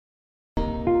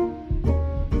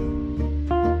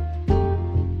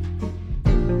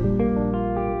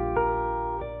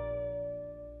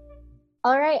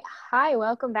right. Hi,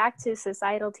 welcome back to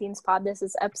Societal Teens Pod. This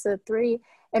is episode 3,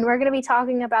 and we're going to be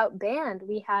talking about band.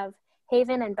 We have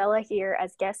Haven and Bella here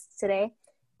as guests today.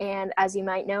 And as you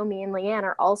might know, me and Leanne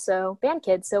are also band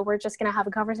kids, so we're just going to have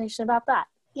a conversation about that.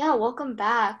 Yeah, welcome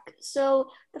back. So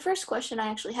the first question I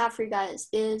actually have for you guys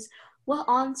is, what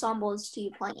ensembles do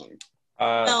you play in?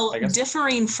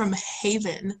 Differing from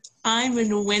Haven, I'm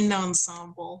in wind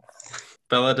ensemble.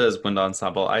 Bella does wind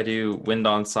ensemble. I do wind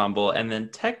ensemble, and then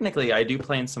technically I do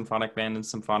play in symphonic band and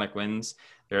symphonic winds.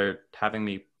 They're having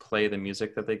me play the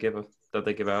music that they give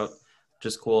out, which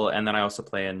is cool. And then I also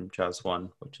play in Jazz One,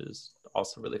 which is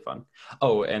also really fun.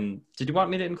 Oh, and did you want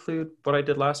me to include what I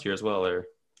did last year as well, or?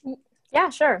 Yeah,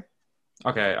 sure.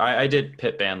 Okay, I did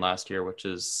pit band last year, which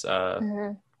is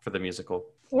for the musical.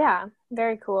 Yeah,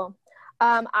 very cool.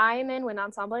 I'm in wind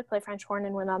ensemble. I play French horn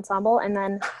in wind ensemble, and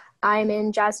then I'm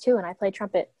in jazz too, and I play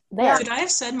trumpet there. Should I have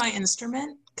said my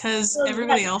instrument? Because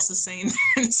everybody else is saying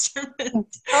their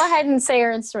instrument. Go ahead and say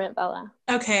your instrument, Bella.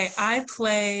 Okay, I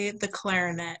play the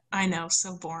clarinet. I know,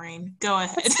 so boring. Go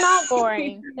ahead. It's not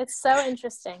boring. It's so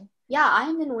interesting. Yeah,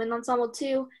 I'm in wind ensemble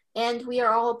too, and we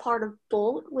are all a part of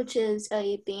BOLT, which is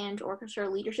a band orchestra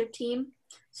leadership team.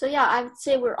 So yeah, I would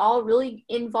say we're all really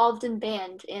involved in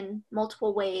band in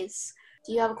multiple ways.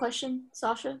 Do you have a question,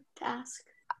 Sasha, to ask?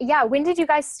 Yeah, when did you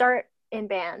guys start in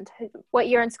band? What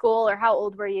year in school, or how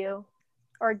old were you?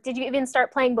 Or did you even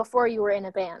start playing before you were in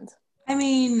a band? I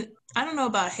mean, I don't know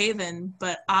about Haven,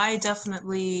 but I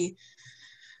definitely,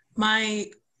 my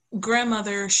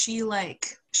grandmother, she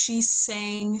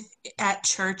sang at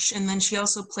church, and then she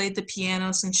also played the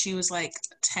piano since she was like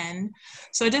 10.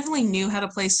 So I definitely knew how to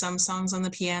play some songs on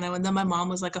the piano. And then my mom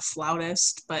was like a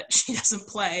flautist, but she doesn't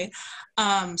play.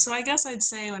 So I guess I'd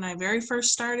say when I very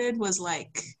first started was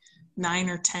like 9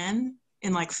 or 10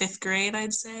 in like 5th grade,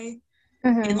 I'd say.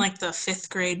 In like the 5th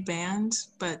grade band.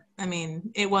 But I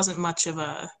mean, it wasn't much of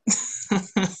a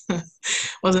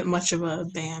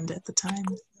band at the time.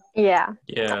 Yeah.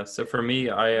 So for me,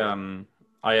 I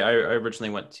originally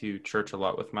went to church a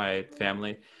lot with my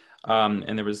family,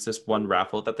 and there was this one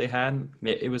raffle that they had.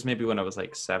 It was maybe when I was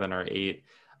like 7 or 8,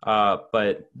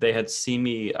 but they had seen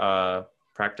me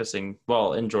practicing,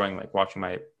 enjoying like watching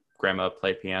my grandma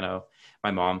play piano, my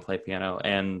mom play piano,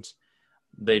 and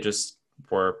they just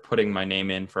were putting my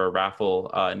name in for a raffle,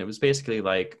 and it was basically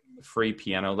like free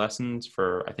piano lessons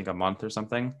for I think a month or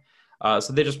something.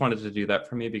 So they just wanted to do that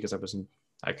for me because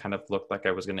I kind of looked like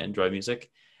I was going to enjoy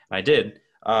music, and I did.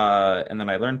 And then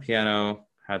I learned piano,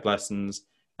 had lessons,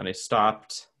 and I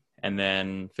stopped. And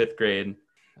then 5th grade,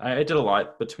 I did a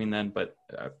lot between then, but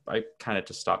I kind of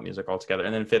just stopped music altogether.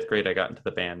 And then 5th grade, I got into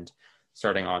the band,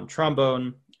 starting on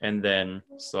trombone, and then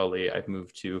slowly I've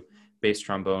moved to bass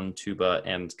trombone, tuba,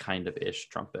 and kind of ish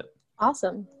trumpet.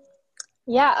 Awesome.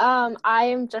 Yeah,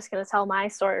 I'm just going to tell my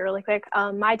story really quick.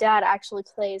 My dad actually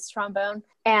plays trombone.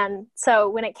 And so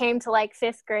when it came to like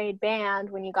 5th grade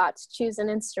band, when you got to choose an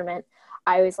instrument,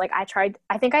 I was like, I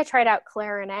think I tried out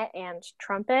clarinet and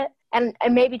trumpet and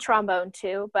maybe trombone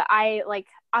too. But I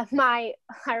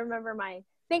remember my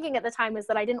thinking at the time was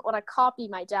that I didn't want to copy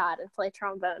my dad and play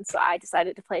trombone. So I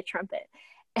decided to play trumpet.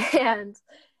 And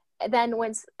then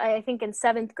I think in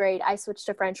 7th grade, I switched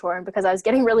to French horn because I was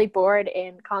getting really bored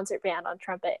in concert band on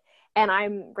trumpet. And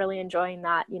I'm really enjoying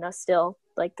that, still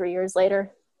like 3 years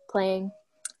later playing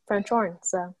French horn.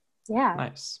 So, yeah.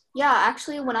 Nice. Yeah,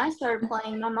 actually, when I started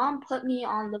playing, my mom put me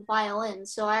on the violin.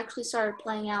 So I actually started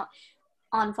playing out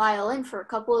on violin for a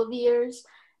couple of years.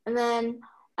 And then,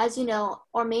 as you know,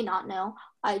 or may not know,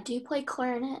 I do play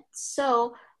clarinet.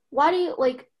 So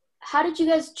how did you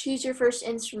guys choose your first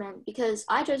instrument? Because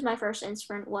I chose my first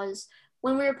instrument was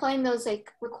when we were playing those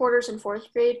like recorders in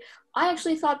 4th grade. I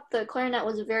actually thought the clarinet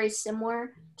was very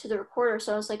similar to the recorder.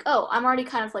 So I was like, oh, I'm already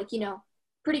kind of like,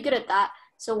 pretty good at that.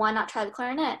 So why not try the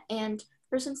clarinet? And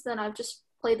ever since then, I've just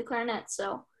played the clarinet.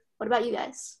 So what about you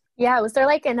guys? Yeah, was there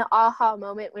like an aha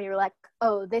moment when you were like,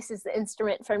 oh, this is the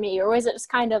instrument for me? Or was it just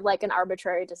kind of like an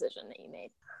arbitrary decision that you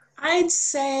made? I'd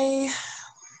say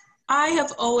I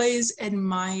have always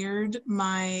admired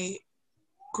my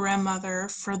grandmother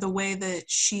for the way that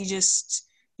she just,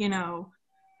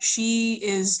 she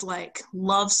is like,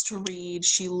 loves to read.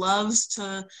 She loves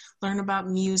to learn about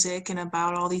music and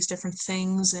about all these different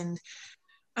things. And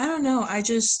I don't know,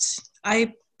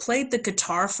 I played the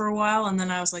guitar for a while, and then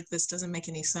I was like, this doesn't make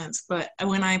any sense. But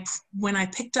when I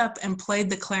picked up and played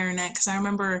the clarinet, because I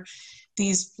remember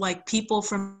these like people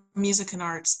from music and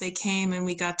arts, they came and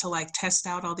we got to like test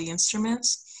out all the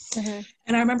instruments.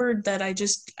 And I remember that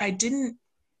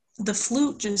the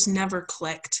flute just never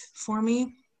clicked for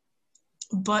me,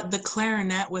 but the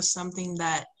clarinet was something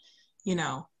that,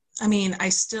 I mean, I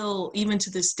still, even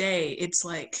to this day, it's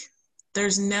like,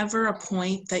 there's never a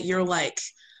point that you're like,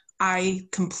 I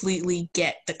completely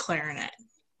get the clarinet.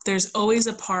 There's always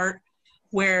a part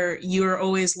where you're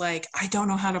always like, I don't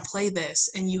know how to play this,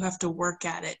 and you have to work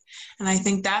at it. And I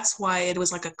think that's why it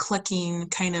was like a clicking,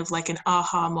 kind of like an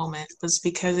aha moment, was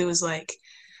because it was like,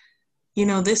 you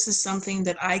know, this is something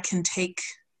that I can take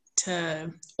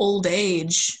to old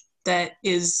age that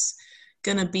is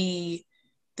going to be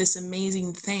this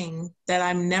amazing thing that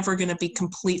I'm never going to be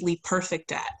completely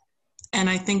perfect at. And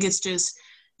I think it's just,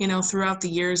 you know, throughout the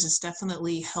years, it's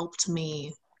definitely helped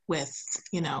me with,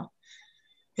 you know,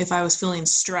 if I was feeling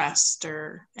stressed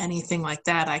or anything like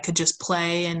that, I could just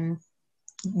play, and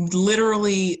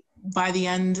literally by the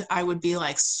end, I would be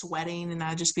like sweating, and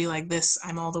I'd just be like this,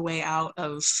 I'm all the way out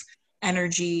of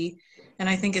energy. And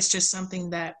I think it's just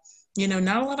something that, you know,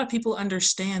 not a lot of people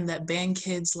understand, that band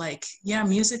kids, like, yeah,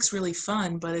 music's really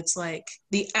fun, but it's like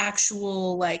the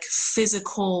actual like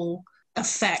physical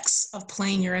effects of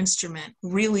playing your instrument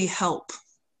really help,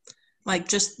 like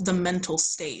just the mental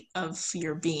state of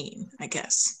your being, I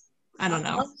guess. I don't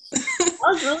know. That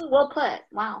was really well put.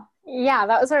 Wow. Yeah,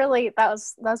 that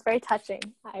was very touching.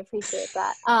 I appreciate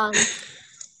that.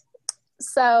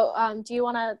 So do you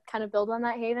want to kind of build on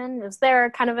that, Haven? Was there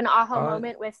kind of an aha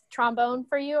moment with trombone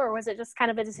for you, or was it just kind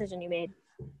of a decision you made?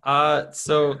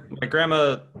 So my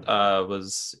grandma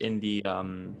was in the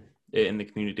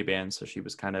community band, so she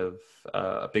was kind of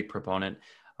a big proponent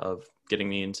of getting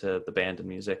me into the band and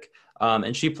music.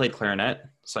 And she played clarinet,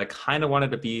 so I kind of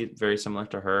wanted to be very similar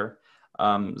to her.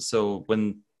 So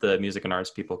when the music and arts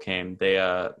people came, they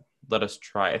let us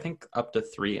try, I think, up to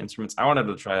 3 instruments. I wanted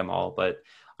to try them all, but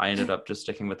I ended up just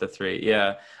sticking with the 3.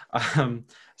 Yeah.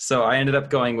 So I ended up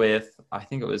going with, I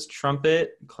think it was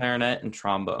trumpet, clarinet, and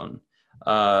trombone.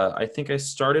 I think I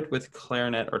started with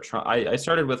clarinet or I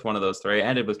started with one of those 3. I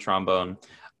ended with trombone.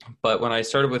 But when I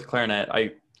started with clarinet,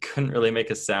 I couldn't really make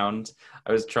a sound.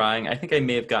 I was trying. I think I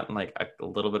may have gotten like a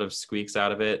little bit of squeaks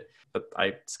out of it, but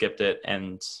I skipped it,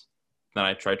 and then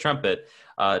I tried trumpet.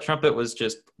 Trumpet was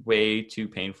just way too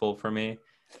painful for me.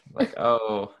 Like,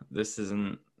 oh, this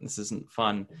isn't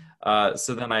fun.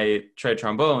 So then I tried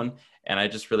trombone, and I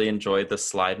just really enjoyed the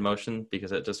slide motion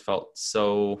because it just felt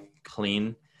so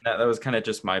clean. That was kind of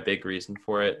just my big reason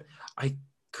for it. I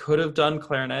could have done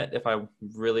clarinet if I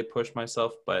really pushed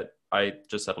myself, but I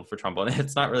just settled for trombone.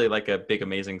 It's not really like a big,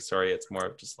 amazing story. It's more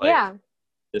of just like, yeah,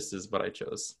 this is what I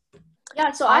chose.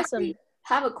 Yeah, so awesome. I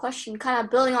have a question kind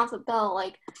of building off of Belle.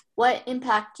 Like, what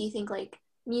impact do you think like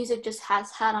music just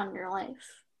has had on your life?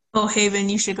 Oh, Haven,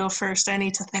 you should go first. I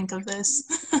need to think of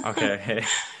this. Okay.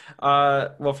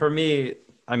 Well, for me,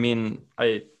 I mean,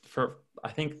 I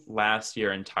think last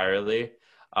year entirely,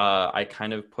 I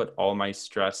kind of put all my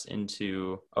stress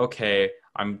into, okay,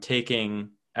 I'm taking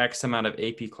X amount of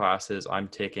AP classes. I'm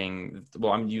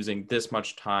using this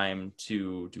much time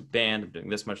to do band. I'm doing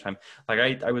this much time. Like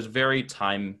I was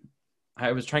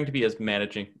I was trying to be as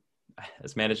managing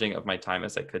of my time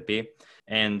as I could be.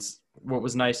 And what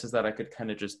was nice is that I could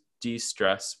kind of just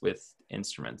de-stress with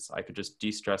instruments. I could just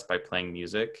de-stress by playing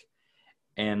music.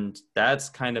 And that's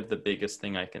kind of the biggest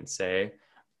thing I can say.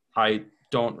 I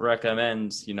don't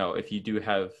recommend, you know, if you do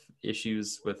have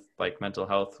issues with like mental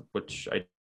health, which I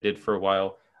did for a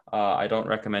while, I don't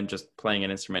recommend just playing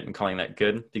an instrument and calling that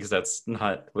good, because that's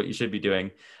not what you should be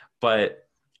doing. But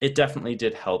it definitely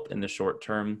did help in the short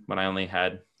term when I only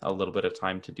had a little bit of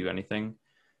time to do anything.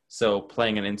 So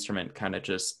playing an instrument kind of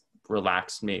just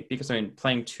relaxed me, because I mean,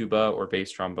 playing tuba or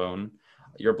bass trombone,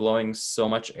 you're blowing so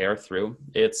much air through.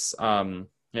 It's kind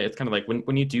of like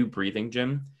when you do breathing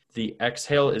gym, the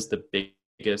exhale is the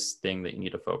biggest thing that you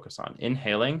need to focus on.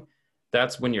 Inhaling,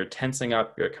 that's when you're tensing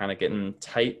up, you're kind of getting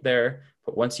tight there.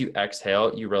 But once you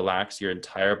exhale, you relax your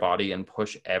entire body and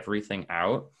push everything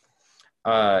out.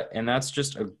 And that's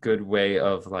just a good way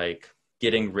of like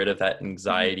getting rid of that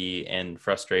anxiety and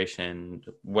frustration,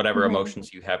 whatever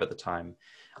emotions you have at the time.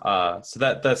 So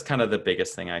that's kind of the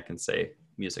biggest thing I can say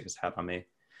music has had on me,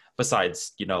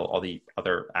 besides, you know, all the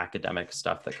other academic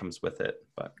stuff that comes with it.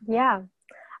 But yeah,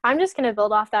 I'm just going to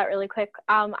build off that really quick.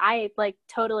 I like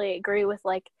totally agree with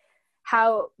like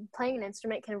how playing an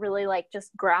instrument can really like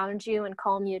just ground you and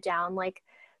calm you down. Like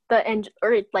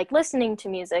or like listening to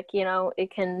music, you know,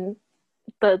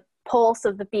 the pulse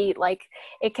of the beat, like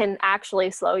it can actually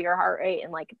slow your heart rate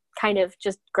and like kind of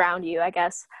just ground you, I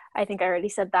guess. I think I already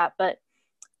said that, but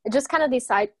just kind of these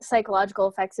psychological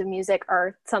effects of music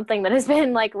are something that has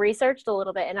been like researched a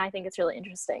little bit, and I think it's really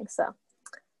interesting. So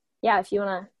yeah, if you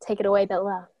want to take it away,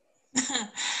 Bella.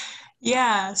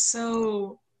 Yeah,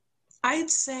 so I'd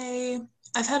say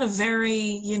I've had a very,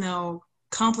 you know,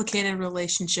 complicated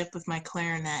relationship with my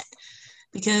clarinet,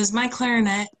 because my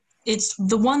clarinet, it's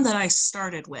the one that I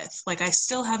started with. Like, I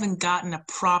still haven't gotten a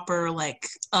proper, like,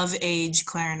 of age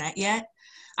clarinet yet.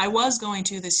 I was going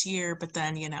to this year, but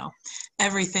then, you know,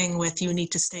 everything with you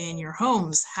need to stay in your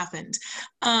homes happened.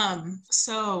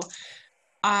 So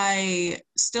I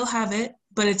still have it,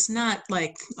 but it's not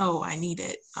like, oh, I need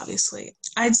it, obviously.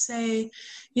 I'd say,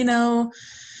 you know,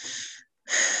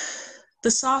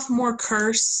 the sophomore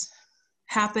curse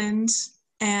happened.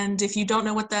 And if you don't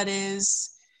know what that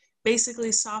is,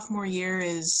 basically sophomore year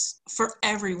is, for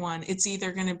everyone, it's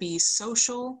either going to be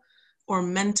social or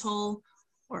mental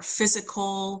or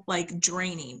physical, like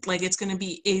draining. Like, it's going to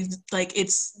be like,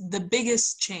 it's the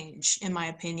biggest change, in my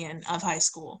opinion, of high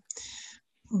school.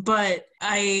 But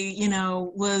I, you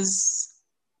know, was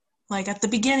like, at the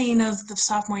beginning of the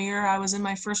sophomore year, I was in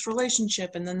my first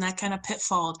relationship, and then that kind of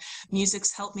pitfalled.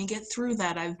 Music's helped me get through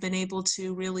that. I've been able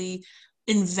to really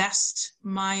invest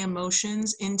my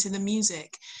emotions into the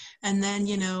music. And then,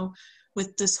 you know,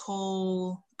 with this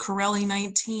whole Corelli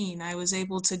 19, I was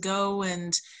able to go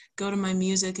to my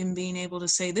music and being able to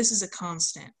say, this is a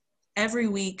constant. Every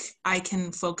week I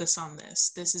can focus on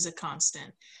this. This is a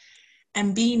constant.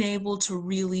 And being able to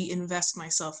really invest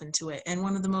myself into it. And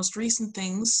one of the most recent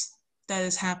things that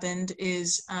has happened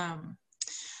is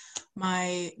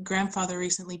my grandfather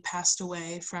recently passed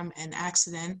away from an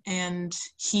accident, and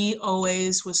he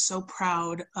always was so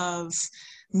proud of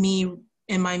me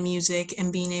and my music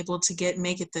and being able to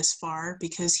make it this far,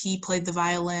 because he played the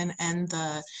violin and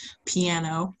the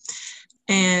piano.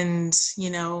 And, you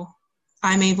know,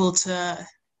 I'm able to,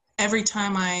 every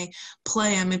time I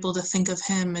play, I'm able to think of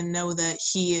him and know that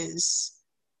he is,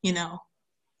 you know,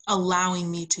 allowing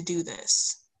me to do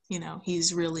this. You know,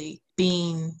 he's really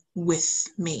being with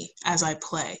me as I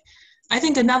play. I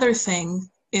think another thing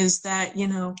is that, you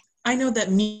know, I know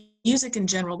that music in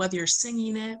general, whether you're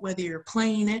singing it, whether you're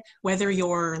playing it, whether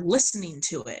you're listening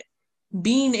to it,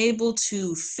 being able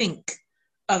to think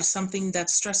of something that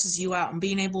stresses you out and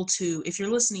being able to, if you're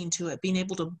listening to it, being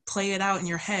able to play it out in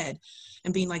your head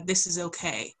and being like, this is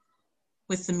okay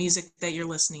with the music that you're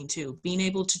listening to, being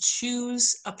able to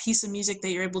choose a piece of music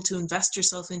that you're able to invest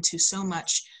yourself into so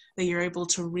much that you're able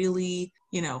to really,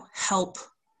 you know, help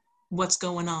what's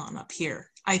going on up here.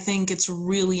 I think it's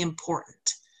really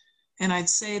important. And I'd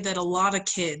say that a lot of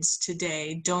kids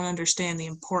today don't understand the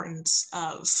importance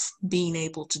of being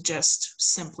able to just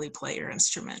simply play your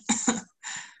instrument.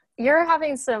 You're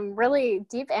having some really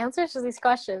deep answers to these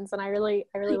questions, and I really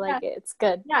like it. It's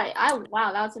good. Yeah,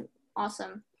 wow, that was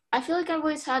awesome. I feel like I've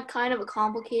always had kind of a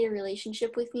complicated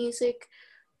relationship with music,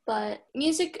 but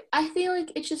music, I feel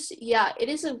like it's just, yeah, it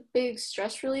is a big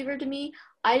stress reliever to me.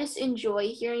 I just enjoy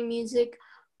hearing music.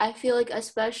 I feel like,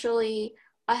 especially,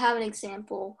 I have an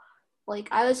example. Like,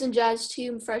 I was in jazz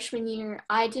too freshman year.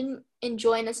 I didn't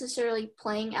enjoy necessarily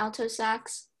playing alto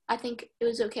sax. I think it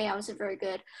was okay. I wasn't very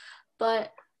good.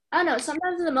 But I don't know,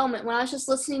 sometimes in the moment when I was just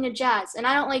listening to jazz, and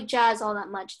I don't like jazz all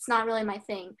that much. It's not really my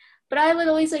thing. But I would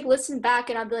always like listen back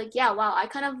and I'd be like, yeah, wow, I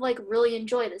kind of like really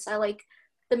enjoy this. I like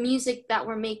the music that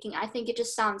we're making. I think it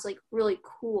just sounds like really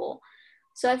cool.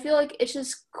 So I feel like it's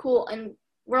just cool, and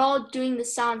we're all doing the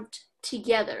sound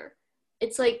together.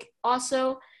 It's like,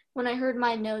 also, when I heard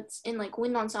my notes in like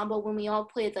wind ensemble, when we all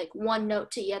played like one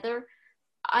note together,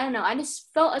 I don't know, I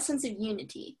just felt a sense of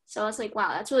unity. So I was like, wow,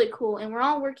 that's really cool. And we're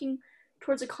all working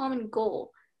towards a common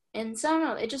goal. And so I don't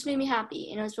know, it just made me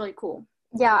happy, and it was really cool.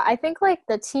 Yeah, I think like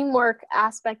the teamwork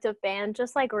aspect of band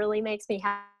just like really makes me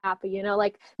happy, you know,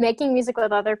 like making music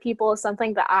with other people is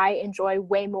something that I enjoy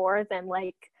way more than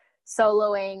like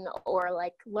soloing or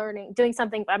like doing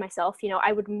something by myself. You know,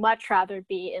 I would much rather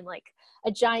be in like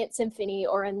a giant symphony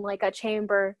or in like a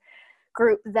chamber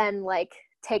group than like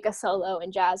take a solo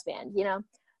in jazz band, you know.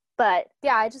 But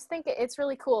yeah, I just think it's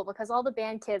really cool because all the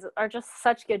band kids are just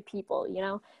such good people, you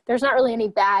know. There's not really any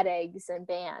bad eggs in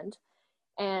band,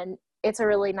 and it's a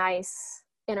really nice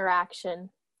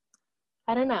interaction.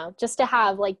 I don't know, just to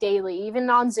have like daily, even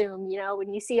on Zoom, you know,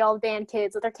 when you see all the band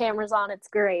kids with their cameras on, it's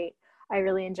great. I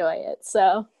really enjoy it.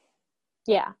 So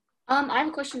yeah. I have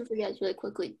a question for you guys really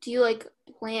quickly. Do you like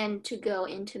plan to go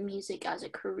into music as a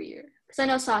career? Because I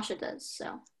know Sasha does,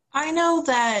 so. I know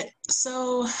that,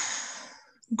 so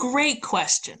great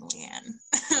question,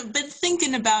 Leanne. Been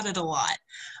thinking about it a lot.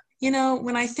 You know,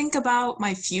 when I think about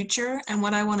my future and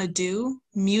what I want to do,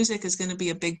 music is going to be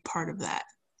a big part of that.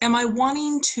 Am I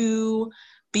wanting to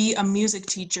be a music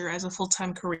teacher as a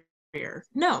full-time career?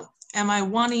 No. Am I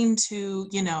wanting to,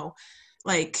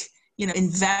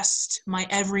 invest my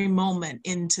every moment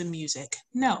into music?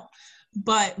 No.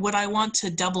 But would I want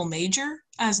to double major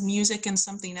as music and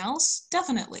something else?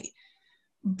 Definitely.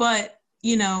 But,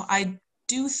 you know, I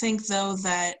do think though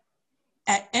that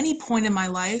at any point in my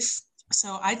life,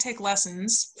 so I take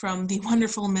lessons from the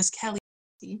wonderful Miss Kelly.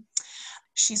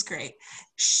 She's great.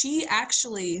 She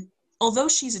actually, although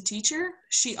she's a teacher,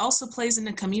 she also plays in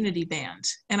a community band.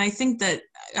 And I think that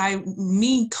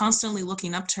me constantly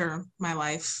looking up to her my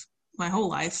whole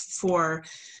life for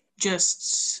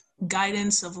just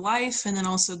guidance of life and then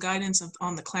also guidance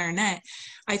on the clarinet,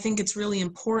 I think it's really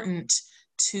important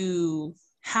to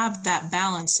have that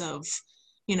balance of,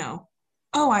 you know,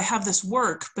 oh, I have this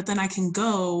work, but then I can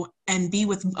go and be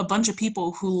with a bunch of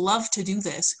people who love to do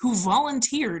this, who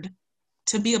volunteered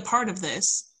to be a part of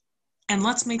this, and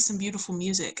let's make some beautiful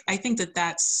music. I think that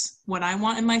that's what I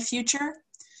want in my future.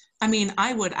 I mean,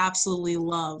 I would absolutely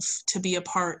love to be a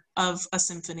part of a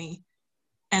symphony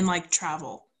and like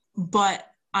travel, but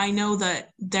I know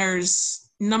that there's,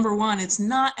 number one, it's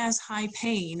not as high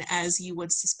paying as you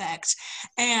would suspect,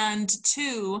 and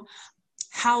two,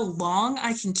 how long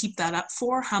I can keep that up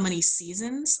for, how many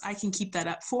seasons I can keep that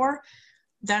up for,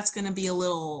 that's going to be a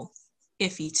little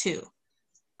iffy too.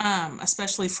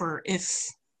 Especially for if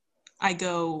I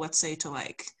go, let's say, to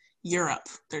like Europe,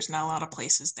 there's not a lot of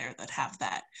places there that have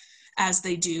that as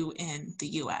they do in the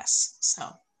US. So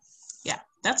yeah,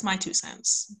 that's my 2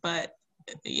 cents, but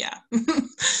yeah.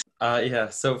 Yeah,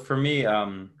 so for me,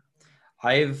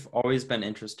 I've always been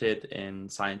interested in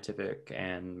scientific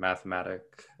and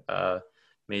mathematic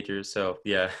majors. So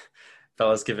yeah,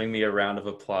 fellas giving me a round of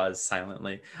applause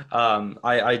silently.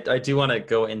 I do want to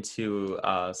go into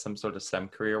some sort of STEM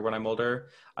career when I'm older.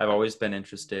 I've always been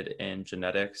interested in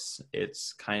genetics.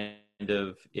 It's kind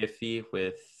of iffy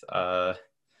with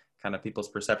kind of people's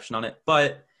perception on it,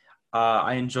 but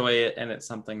I enjoy it, and it's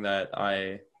something that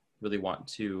I really want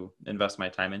to invest my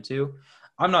time into.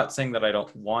 I'm not saying that I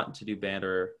don't want to do band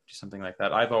or do something like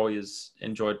that. I've always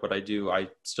enjoyed what I do. I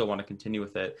still want to continue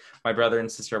with it. My brother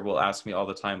and sister will ask me all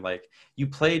the time, like, you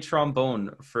play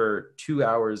trombone for 2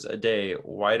 hours a day.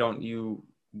 Why don't you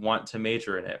want to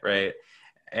major in it, right?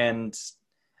 And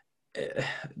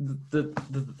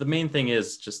the main thing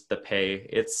is just the pay.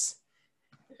 It's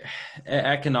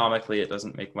economically, it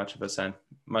doesn't make much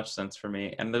sense for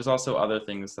me. And there's also other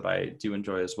things that I do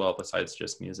enjoy as well besides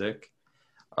just music.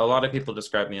 A lot of people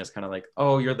describe me as kind of like,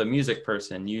 oh, you're the music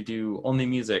person. You do only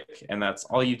music and that's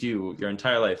all you do your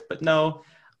entire life. But no,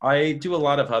 I do a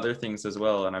lot of other things as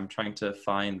well. And I'm trying to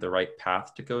find the right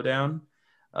path to go down.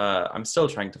 I'm still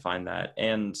trying to find that.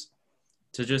 And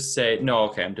to just say, no,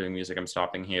 okay, I'm doing music, I'm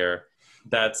stopping here.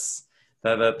 That's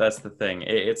the thing.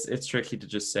 It's tricky to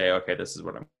just say, okay, this is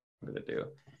what I'm going to do.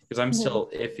 Because I'm still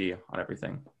iffy on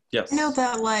everything. Yes. I know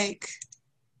that, like,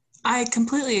 I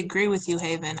completely agree with you,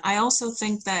 Haven. I also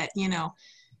think that, you know,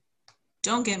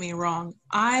 don't get me wrong,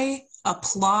 I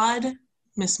applaud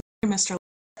Mr.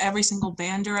 every single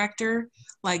band director.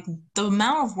 Like, the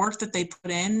amount of work that they put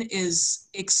in is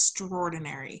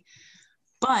extraordinary.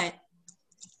 But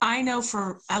I know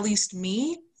for at least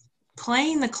me,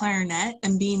 playing the clarinet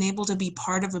and being able to be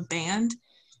part of a band,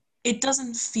 it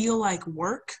doesn't feel like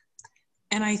work.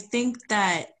 And I think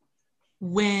that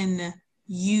when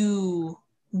you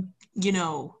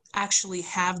know, actually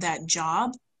have that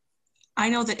job, I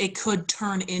know that it could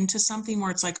turn into something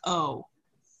where it's like, oh,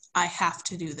 I have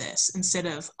to do this, instead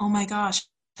of, oh my gosh,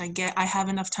 I have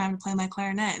enough time to play my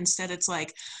clarinet. Instead, it's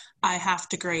like, I have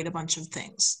to grade a bunch of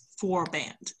things for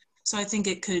band. So I think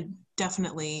it could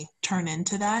definitely turn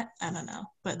into that. I don't know,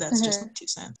 but that's just my 2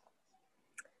 cents.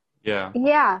 Yeah.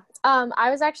 Yeah.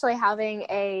 I was actually having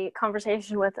a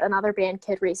conversation with another band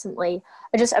kid recently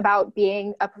just about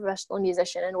being a professional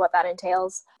musician and what that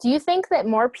entails. Do you think that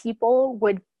more people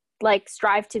would like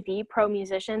strive to be pro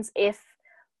musicians if,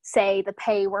 say, the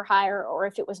pay were higher, or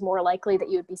if it was more likely that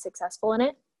you would be successful in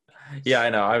it? Yeah, I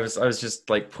know. I was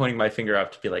just like pointing my finger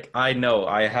up to be like, I know,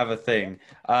 I have a thing.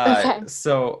 Okay.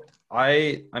 So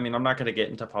I mean, I'm not going to get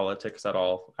into politics at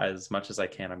all. As much as I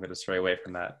can, I'm going to stray away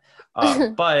from that.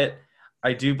 But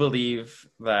I do believe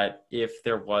that if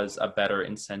there was a better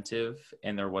incentive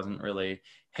and there wasn't really,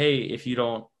 hey, if you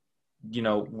don't, you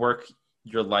know, work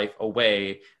your life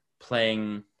away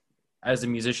playing as a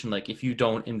musician, like if you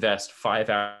don't invest 5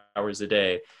 hours a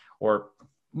day, or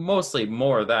mostly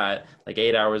more of that, like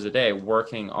 8 hours a day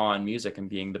working on music and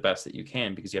being the best that you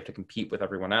can, because you have to compete with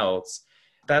everyone else.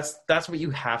 That's what you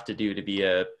have to do to be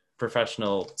a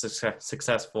professional,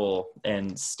 successful,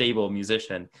 and stable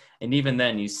musician. And even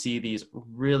then, you see these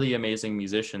really amazing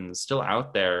musicians still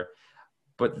out there,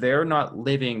 but they're not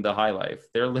living the high life.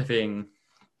 They're living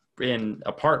in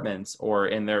apartments or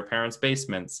in their parents'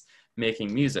 basements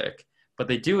making music, but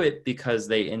they do it because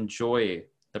they enjoy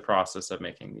the process of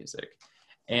making music.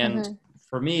 And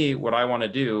for me, what I want to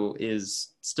do is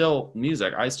still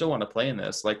music. I still want to play in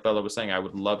this. Like Bella was saying, I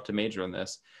would love to major in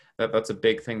this. That's a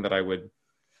big thing that I would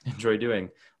enjoy doing.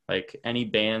 Like any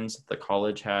bands the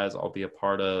college has, I'll be a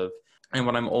part of. And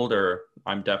when I'm older,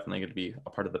 I'm definitely going to be a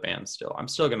part of the band still. I'm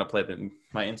still going to play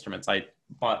my instruments. I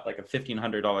bought like a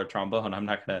 $1,500 trombone. I'm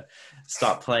not going to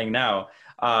stop playing now.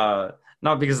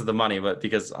 Not because of the money, but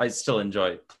because I still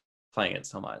enjoy playing it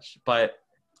so much. But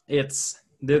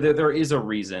there is a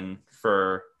reason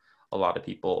for a lot of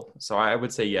people. So I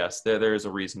would say yes, there is a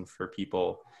reason for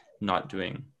people not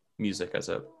doing music as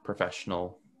a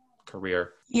professional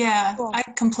career. Yeah, Cool. I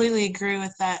completely agree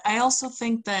with that. I also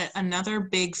think that another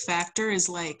big factor is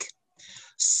like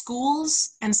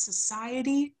schools and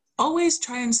society always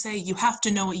try and say you have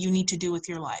to know what you need to do with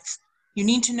your life. You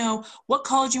need to know what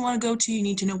college you want to go to. You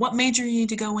need to know what major you need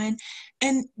to go in.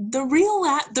 And the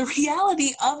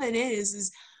reality of it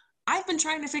is I've been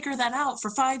trying to figure that out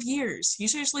for 5 years. You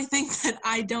seriously think that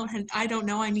I don't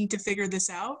know I need to figure this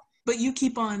out? But you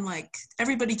keep on like,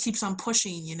 everybody keeps on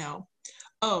pushing, you know,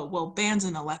 oh, well, band's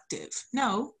an elective.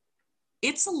 No,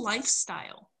 it's a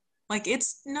lifestyle. Like,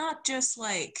 it's not just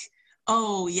like,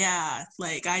 oh yeah,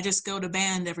 like I just go to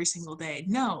band every single day.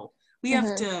 No, we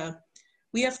have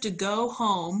to go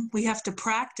home. We have to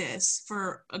practice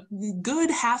for a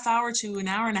good half hour to an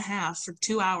hour and a half for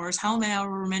 2 hours,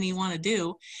 however many you want to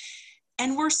do.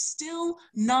 And we're still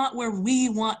not where we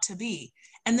want to be.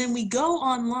 And then we go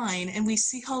online and we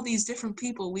see all these different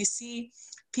people. We see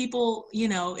people, you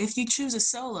know, if you choose a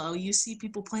solo, you see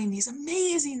people playing these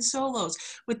amazing solos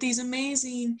with these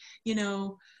amazing, you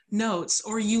know, notes.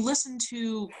 Or you listen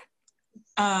to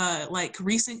like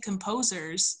recent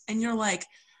composers and you're like,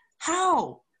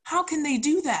 how can they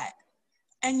do that?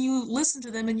 And you listen to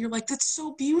them and you're like, that's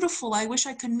so beautiful. I wish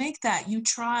I could make that. You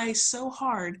try so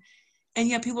hard. And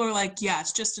yet people are like, yeah,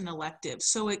 it's just an elective.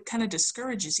 So it kind of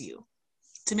discourages you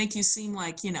to make you seem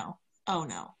like, you know, oh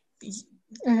no,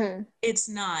 it's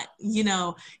not, you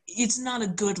know, it's not a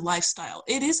good lifestyle.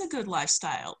 It is a good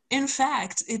lifestyle. In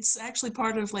fact, it's actually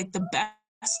part of like the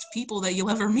best people that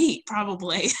you'll ever meet,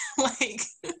 probably. Like,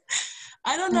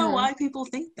 I don't know why people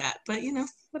think that, but you know,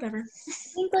 whatever. I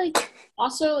think like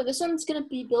also this one's gonna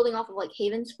be building off of like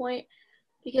Haven's point,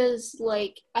 because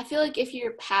like I feel like if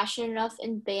you're passionate enough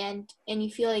in band and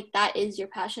you feel like that is your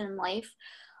passion in life,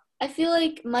 I feel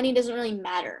like money doesn't really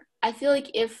matter. I feel like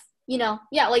if, you know,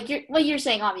 yeah, like what you're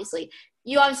saying, obviously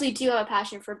you obviously do have a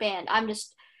passion for band. I'm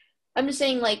just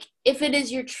saying, like, if it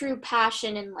is your true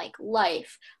passion in like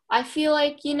life, I feel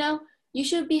like, you know, you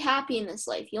should be happy in this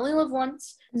life. You only live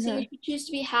once, so you should choose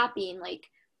to be happy and like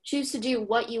choose to do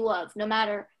what you love, no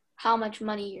matter how much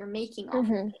money you're making off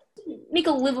of it. Make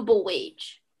a livable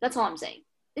wage. That's all I'm saying.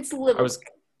 It's livable.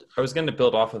 I was going to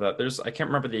build off of that. I can't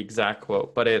remember the exact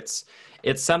quote, but it's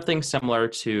something similar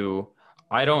to,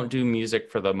 I don't do music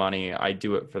for the money, I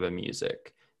do it for the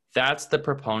music. That's the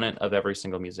proponent of every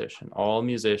single musician. All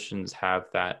musicians have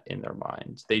that in their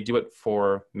minds. They do it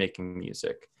for making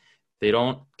music. They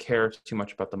don't care too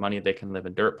much about the money. They can live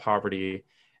in dirt poverty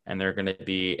and they're going to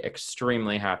be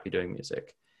extremely happy doing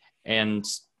music. And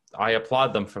I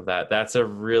applaud them for that. That's a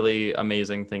really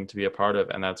amazing thing to be a part of.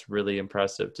 And that's really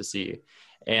impressive to see.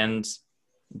 And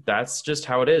that's just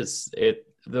how it is.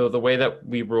 The way that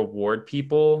we reward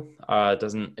people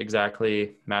doesn't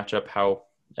exactly match up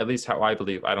at least how I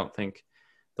believe. I don't think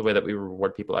the way that we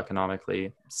reward people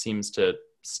economically seems to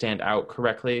stand out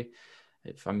correctly.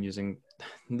 If I'm using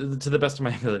to the best of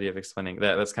my ability of explaining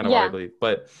that, that's kind of what I believe.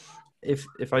 But if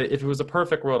it was a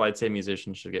perfect world, I'd say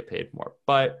musicians should get paid more.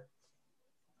 But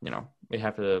you know, we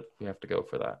have to go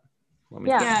for that.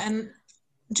 Yeah, and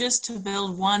just to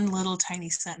build one little tiny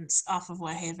sentence off of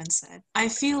what Haven said, I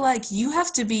feel like you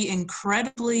have to be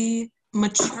incredibly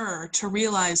mature to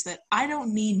realize that I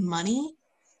don't need money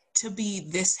to be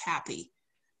this happy.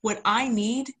 What I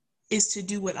need is to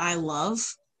do what I love.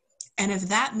 And if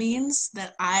that means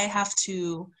that I have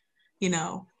to, you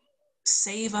know,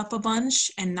 save up a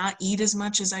bunch and not eat as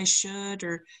much as I should,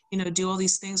 or, you know, do all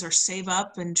these things, or save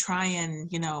up and try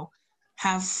and, you know,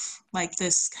 have like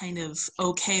this kind of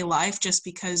okay life just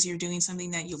because you're doing something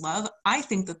that you love, I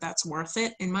think that that's worth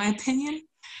it, in my opinion.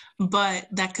 But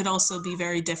that could also be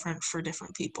very different for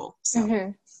different people.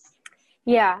 So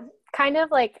yeah, kind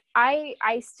of like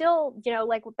I still, you know,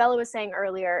 like what Bella was saying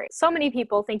earlier, so many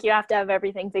people think you have to have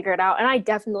everything figured out, and I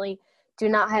definitely do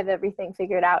not have everything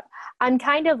figured out. I'm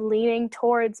kind of leaning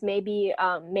towards maybe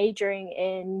majoring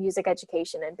in music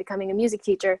education and becoming a music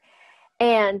teacher.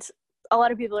 And a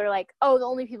lot of people are like, oh, the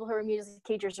only people who are music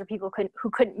teachers are people who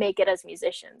couldn't make it as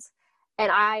musicians.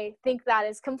 And I think that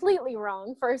is completely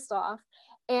wrong, first off.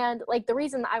 And like the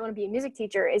reason I want to be a music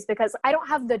teacher is because I don't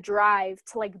have the drive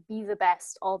to like be the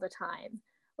best all the time.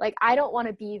 Like I don't want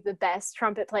to be the best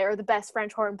trumpet player or the best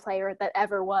French horn player that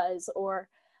ever was, or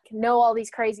know all these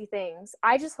crazy things.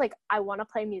 I just like, I want to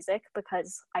play music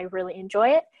because I really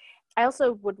enjoy it. I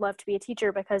also would love to be a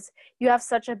teacher because you have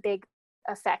such a big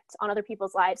effect on other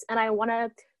people's lives. And I want to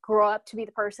grow up to be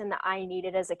the person that I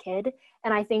needed as a kid.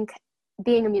 And I think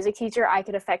being a music teacher, I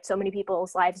could affect so many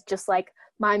people's lives just like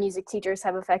my music teachers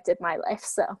have affected my life.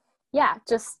 So yeah,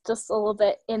 just a little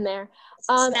bit in there.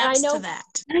 Snaps and I know to that.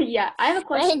 Yeah, I have a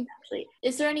question actually.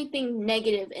 Is there anything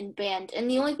negative in band? And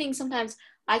the only thing sometimes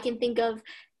I can think of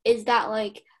is that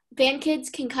like band kids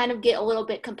can kind of get a little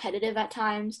bit competitive at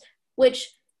times,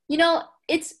 which, you know,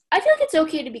 I feel like it's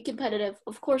okay to be competitive.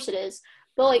 Of course it is.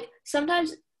 But like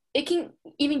sometimes it can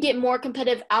even get more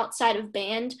competitive outside of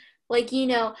band. Like, you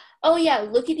know, oh yeah,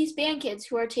 look at these band kids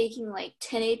who are taking like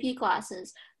 10 AP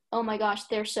classes. Oh my gosh,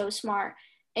 they're so smart.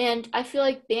 And I feel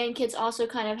like band kids also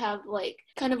kind of have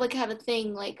a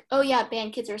thing like, oh yeah,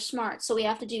 band kids are smart, so we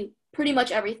have to do pretty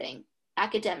much everything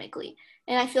academically.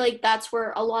 And I feel like that's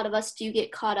where a lot of us do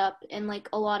get caught up, and like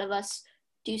a lot of us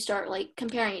do start like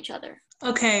comparing each other.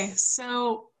 Okay,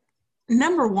 so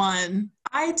number one,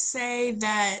 I'd say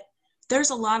that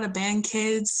there's a lot of band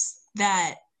kids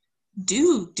that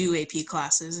do AP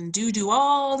classes and do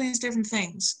all these different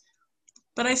things.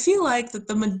 But I feel like that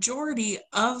the majority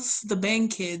of the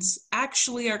band kids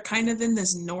actually are kind of in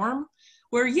this norm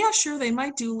where, yeah, sure, they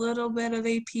might do a little bit of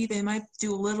AP, they might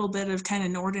do a little bit of kind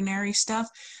of ordinary stuff,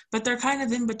 but they're kind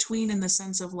of in between in the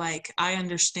sense of like, I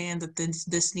understand that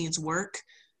this needs work,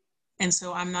 and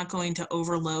so I'm not going to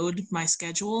overload my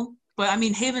schedule. But I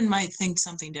mean, Haven might think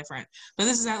something different, but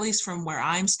this is at least from where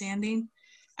I'm standing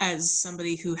as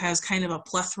somebody who has kind of a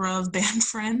plethora of band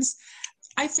friends.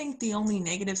 I think the only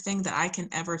negative thing that I can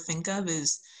ever think of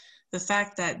is the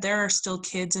fact that there are still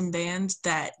kids in bands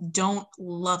that don't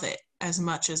love it as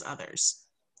much as others.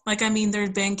 Like, I mean, there's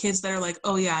band kids that are like,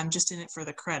 oh yeah, I'm just in it for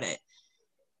the credit.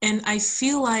 And I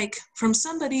feel like from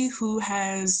somebody who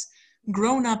has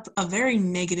grown up a very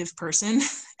negative person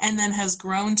and then has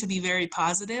grown to be very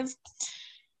positive,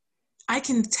 I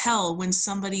can tell when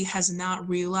somebody has not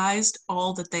realized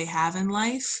all that they have in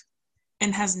life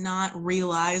and has not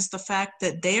realized the fact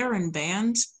that they are in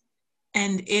band,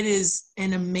 and it is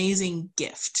an amazing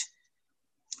gift.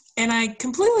 And I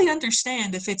completely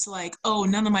understand if it's like, oh,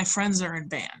 none of my friends are in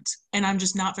band and I'm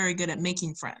just not very good at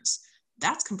making friends.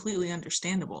 That's completely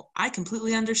understandable. I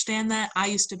completely understand that. I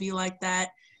used to be like that.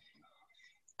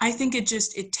 I think it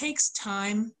takes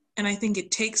time, and I think it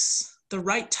takes the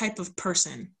right type of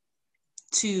person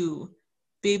to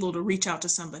be able to reach out to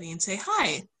somebody and say,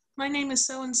 hi, my name is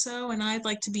so-and-so, and I'd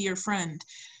like to be your friend.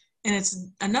 And it's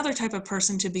another type of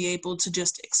person to be able to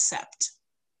just accept,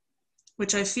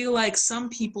 which I feel like some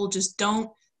people just don't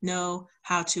know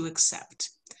how to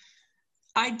accept.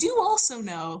 I do also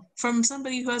know from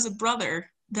somebody who has a brother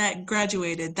that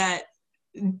graduated that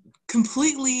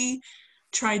completely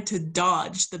tried to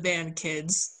dodge the band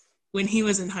kids when he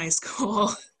was in high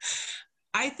school.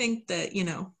 I think that, you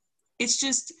know,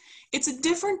 it's a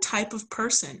different type of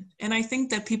person. And I think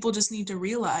that people just need to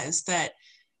realize that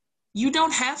you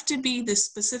don't have to be this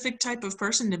specific type of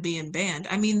person to be in band.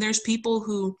 I mean, there's people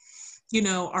who, you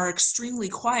know, are extremely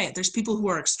quiet. There's people who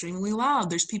are extremely loud.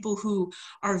 There's people who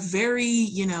are very,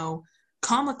 you know,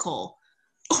 comical.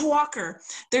 Walker.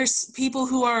 There's people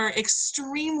who are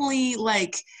extremely,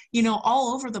 like, you know,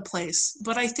 all over the place.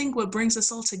 But I think what brings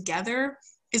us all together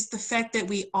is the fact that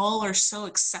we all are so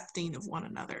accepting of one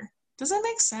another. Does that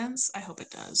make sense? I hope it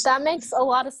does. That makes a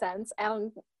lot of sense.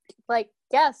 And like,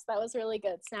 yes, that was really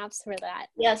good. Snaps for that.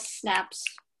 Yes, snaps.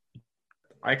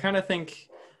 I kind of think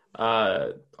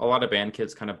a lot of band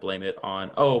kids kind of blame it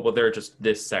on, oh, well, they're just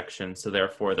this section, so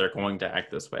therefore they're going to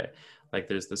act this way. Like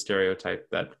there's the stereotype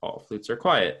that all flutes are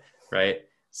quiet, right?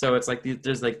 So it's like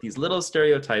there's like these little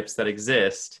stereotypes that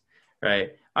exist,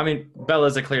 right? I mean,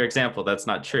 Bella's a clear example. That's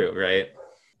not true, right?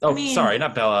 Oh, sorry,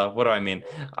 not Bella. What do I mean?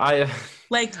 I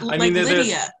mean,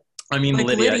 Lydia.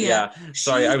 Lydia. Yeah.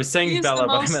 Sorry, I was saying Bella,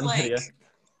 but I meant Lydia.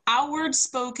 Outward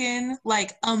spoken,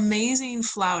 like amazing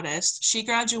flautist. She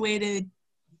graduated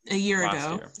a year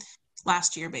ago.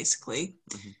 Last year, basically.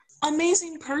 Mm-hmm.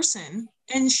 Amazing person.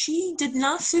 And she did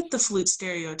not fit the flute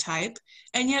stereotype,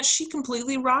 and yet she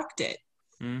completely rocked it.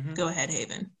 Mm-hmm. Go ahead,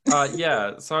 Haven.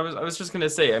 Yeah. So I was just gonna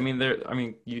say, I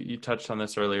mean, you touched on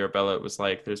this earlier, Bella. It was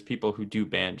like there's people who do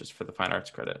band just for the fine arts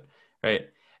credit, right?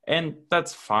 And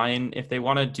that's fine if they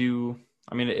want to do.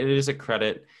 I mean, it is a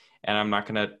credit, and I'm not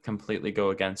gonna completely go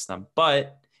against them.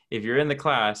 But if you're in the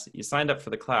class, you signed up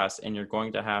for the class, and you're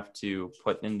going to have to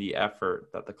put in the effort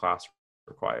that the class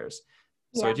requires.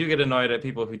 So I do get annoyed at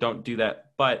people who don't do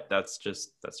that, but that's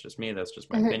just me. That's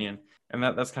just my opinion. And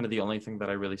that's kind of the only thing that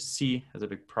I really see as a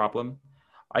big problem.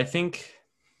 I think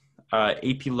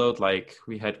AP load, like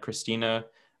we had Christina,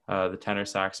 the tenor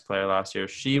sax player last year.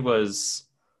 She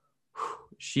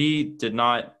did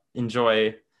not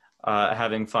enjoy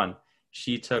having fun.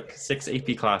 She took 6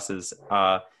 AP classes,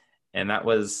 and that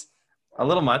was a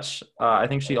little much. I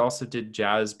think she also did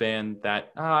jazz band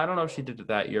that, I don't know if she did it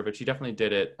that year, but she definitely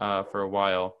did it for a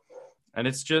while. And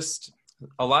it's just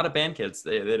a lot of band kids.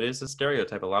 It is a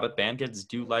stereotype. A lot of band kids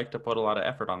do like to put a lot of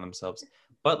effort on themselves.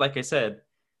 But like I said,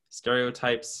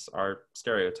 stereotypes are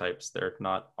stereotypes. They're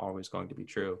not always going to be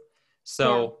true.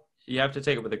 So you have to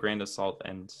take it with a grain of salt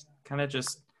and kind of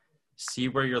just see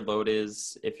where your load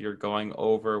is. If you're going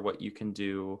over what you can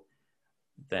do,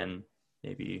 then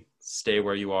maybe stay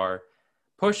where you are.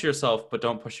 Push yourself, but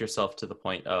don't push yourself to the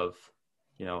point of,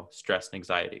 stress and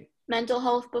anxiety. Mental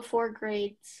health before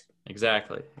grades.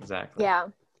 Exactly. Yeah,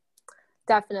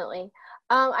 definitely.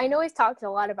 I know we've talked a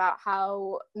lot about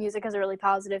how music is a really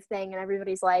positive thing in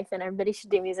everybody's life and everybody should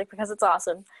do music because it's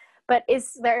awesome. But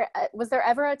was there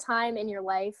ever a time in your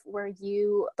life where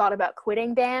you thought about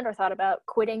quitting band or thought about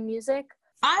quitting music?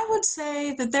 I would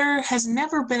say that there has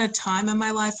never been a time in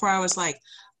my life where I was like,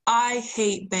 I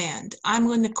hate band. I'm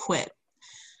going to quit.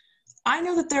 I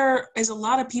know that there is a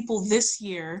lot of people this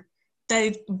year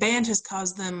that band has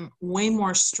caused them way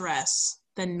more stress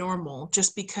than normal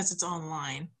just because it's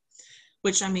online,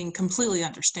 which, completely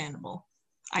understandable.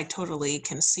 I totally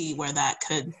can see where that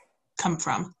could come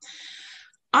from.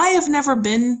 I have never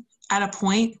been at a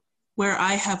point where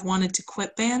I have wanted to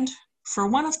quit band for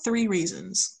one of 3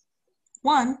 reasons.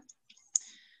 One,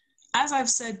 as I've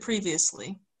said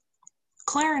previously,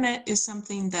 clarinet is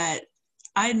something that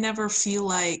I never feel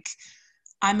like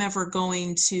I'm ever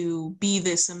going to be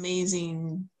this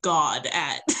amazing god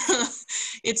at.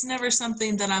 It's never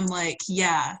something that I'm like,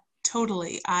 yeah,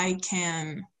 totally, I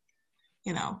can,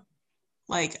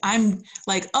 I'm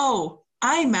like, oh,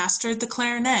 I mastered the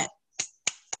clarinet.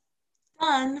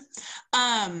 Done.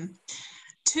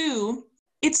 2,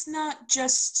 it's not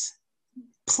just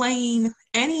playing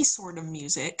any sort of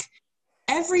music.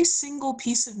 Every single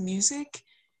piece of music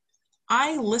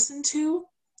I listen to,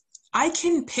 I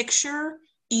can picture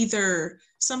either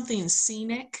something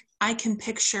scenic, I can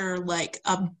picture like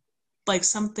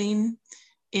something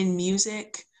in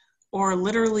music, or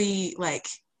literally like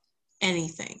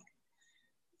anything.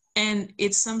 And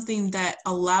it's something that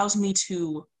allows me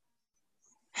to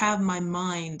have my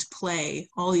mind play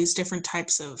all these different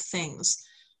types of things.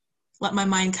 Let my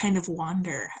mind kind of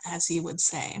wander, as you would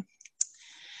say.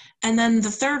 And then the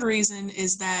 3rd reason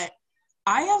is that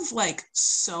I have like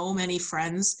so many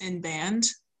friends in band.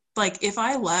 Like if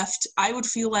I left, I would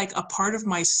feel like a part of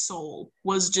my soul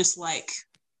was just like,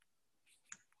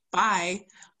 bye.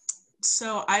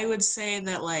 So I would say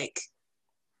that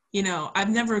I've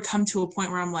never come to a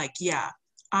point where I'm like, yeah,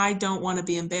 I don't want to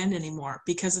be in band anymore,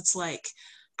 because it's like,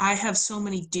 I have so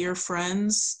many dear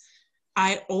friends.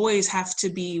 I always have to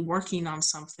be working on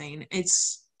something.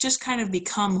 It's just kind of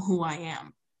become who I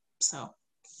am. So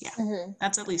yeah,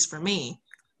 that's at least for me.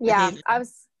 Yeah, I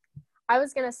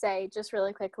was gonna say just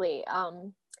really quickly,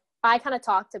 I kind of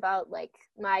talked about like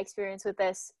my experience with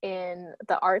this in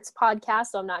the arts podcast,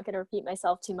 so I'm not gonna repeat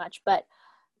myself too much, but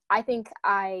I think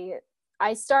I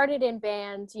started in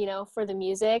band, for the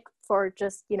music, for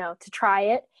just, to try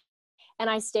it. And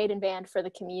I stayed in band for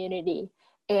the community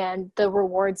and the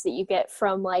rewards that you get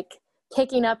from like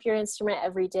picking up your instrument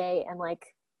every day and like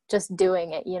just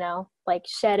doing it, like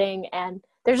shedding. And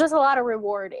there's just a lot of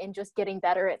reward in just getting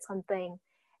better at something.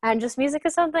 And just music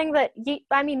is something that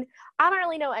I don't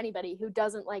really know anybody who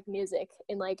doesn't like music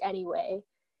in like any way.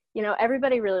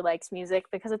 Everybody really likes music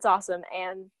because it's awesome.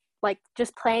 And like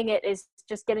just playing it is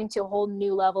just getting to a whole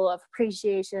new level of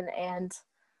appreciation and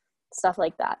stuff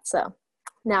like that. So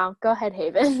now go ahead,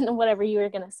 Haven, whatever you were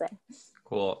going to say.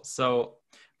 Cool. So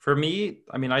for me,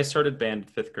 I started band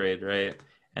 5th grade, right?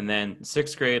 And then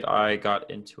 6th grade, I got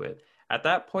into it. At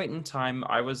that point in time,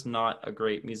 I was not a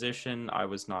great musician. I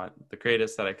was not the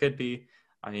greatest that I could be.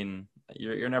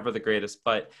 You're never the greatest,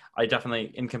 but I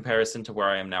definitely, in comparison to where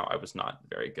I am now, I was not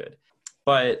very good.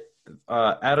 But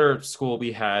at our school,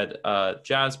 we had a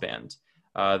jazz band.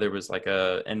 There was like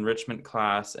a enrichment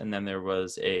class, and then there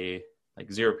was a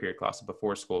like 0 period class, a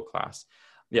before school class.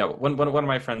 Yeah, one of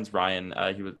my friends, Ryan,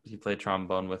 he played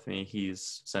trombone with me.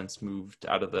 He's since moved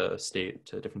out of the state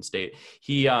to a different state.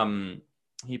 He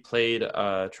played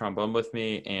trombone with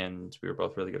me, and we were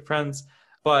both really good friends.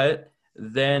 But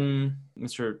then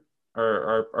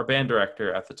our band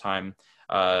director at the time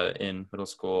in middle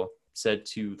school, said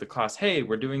to the class, hey,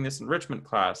 we're doing this enrichment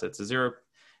class. It's a zero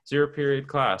period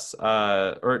class,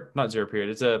 or not zero period.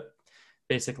 It's a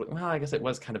basically, well, I guess it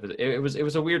was kind of, it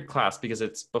was a weird class because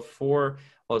it's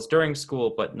it's during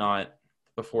school, but not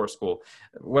before school,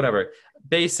 whatever.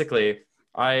 Basically,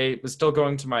 I was still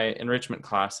going to my enrichment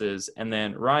classes, and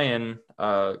then Ryan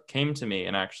came to me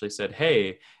and actually said,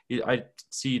 hey, I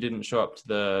see you didn't show up to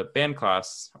the band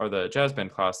class or the jazz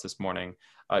band class this morning.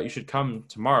 You should come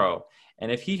tomorrow.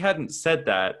 And if he hadn't said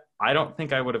that, I don't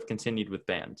think I would have continued with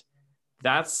band.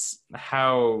 That's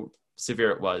how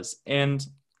severe it was. And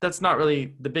that's not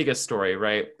really the biggest story,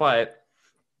 right? But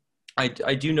I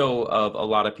do know of a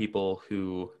lot of people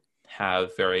who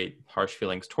have very harsh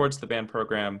feelings towards the band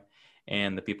program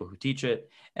and the people who teach it.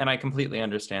 And I completely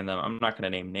understand them. I'm not going to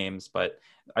name names, but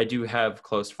I do have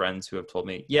close friends who have told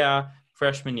me, yeah,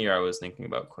 freshman year, I was thinking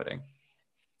about quitting.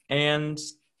 And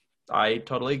I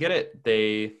totally get it.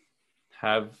 They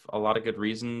have a lot of good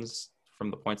reasons from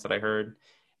the points that I heard.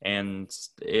 And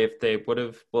if they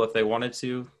wanted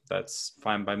to, that's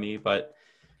fine by me. But,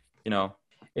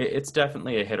 it's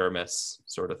definitely a hit or miss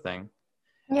sort of thing.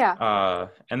 Yeah.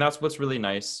 And that's what's really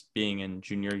nice being in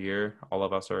junior year. All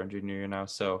of us are in junior year now.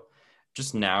 So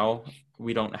just now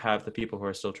we don't have the people who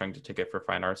are still trying to take it for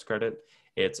fine arts credit.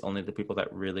 It's only the people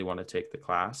that really want to take the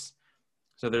class.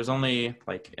 So there's only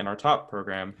in our top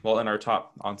program, in our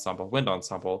top ensemble, wind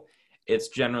ensemble, it's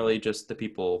generally just the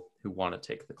people who want to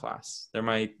take the class. There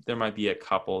might be a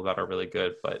couple that are really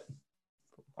good, but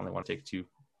only want to take 2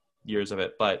 years of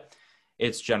it. But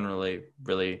it's generally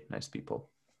really nice people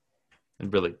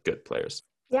and really good players.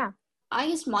 Yeah. I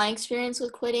guess my experience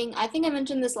with quitting, I think I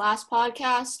mentioned this last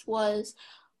podcast, was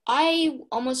I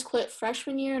almost quit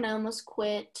freshman year and I almost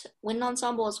quit wind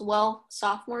ensemble as well,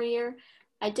 sophomore year.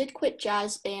 I did quit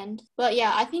jazz band. But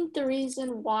yeah, I think the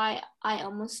reason why I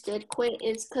almost did quit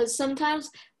is because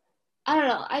sometimes, I don't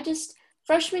know,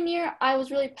 freshman year, I was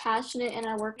really passionate and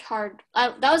I worked hard.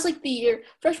 That was the year,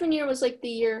 freshman year was the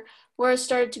year where I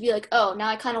started to be oh, now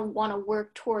I kind of want to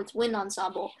work towards wind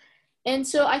ensemble. And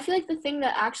so I feel the thing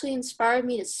that actually inspired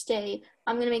me to stay,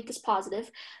 I'm going to make this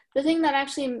positive, the thing that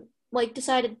actually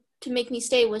decided to make me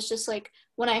stay was just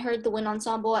when I heard the wind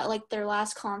ensemble at their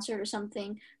last concert or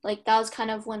something, that was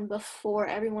kind of when before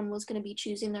everyone was going to be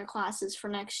choosing their classes for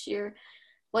next year,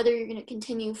 whether you're going to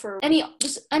continue for any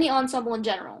ensemble in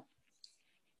general.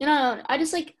 I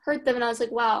just heard them and I was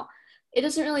wow, it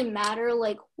doesn't really matter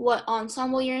what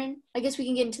ensemble you're in. I guess we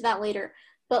can get into that later,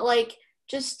 but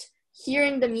just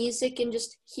hearing the music and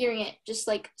just hearing it just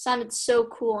sounded so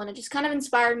cool, and it just kind of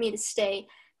inspired me to stay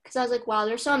because I was wow,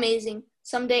 they're so amazing.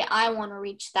 Someday I want to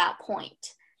reach that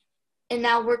point. And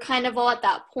now we're kind of all at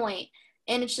that point,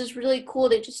 and it's just really cool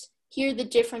to just hear the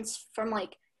difference from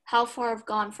how far I've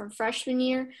gone from freshman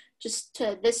year just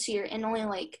to this year in only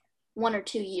 1 or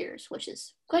 2 years, which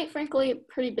is quite frankly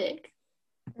pretty big.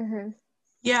 Mm-hmm.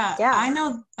 Yeah, I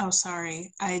know. Oh,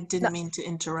 sorry. I didn't mean to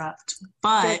interrupt,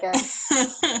 but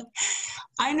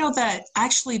I know that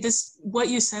actually what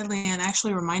you said, Leanne,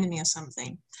 actually reminded me of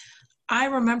something. I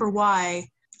remember why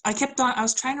I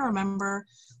was trying to remember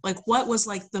what was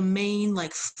the main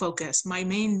focus, my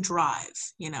main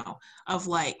drive, of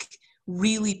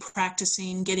really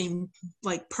practicing, getting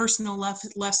personal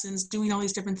lessons, doing all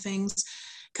these different things.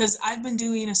 Because I've been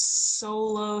doing a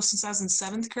solo since I was in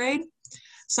 7th grade.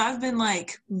 So I've been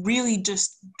really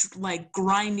just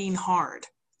grinding hard.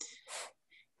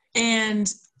 And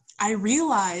I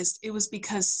realized it was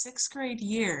because 6th grade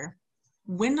year,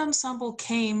 wind ensemble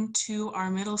came to our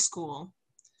middle school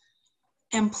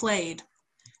and played.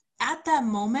 At that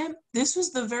moment, this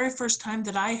was the very first time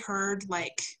that I heard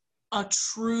a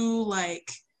true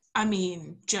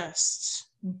just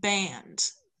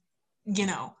band,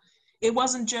 It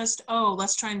wasn't just, oh,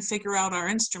 let's try and figure out our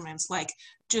instruments,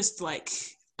 just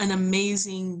an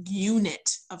amazing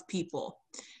unit of people.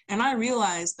 And I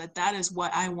realized that is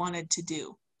what I wanted to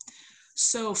do.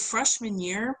 So freshman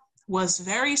year was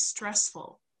very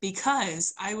stressful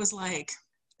because I was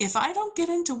if I don't get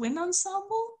into wind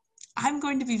ensemble, I'm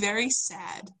going to be very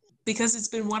sad because it's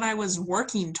been what I was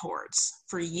working towards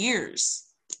for years.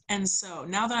 And so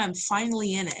now that I'm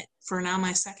finally in it for now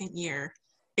my 2nd year,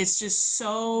 it's just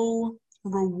so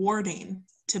rewarding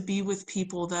to be with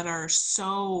people that are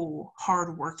so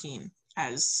hardworking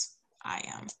as I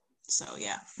am. So,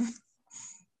 yeah.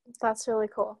 That's really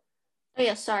cool. Oh,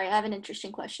 yeah, sorry. I have an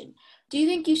interesting question. Do you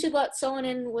think you should let someone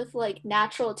in with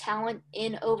natural talent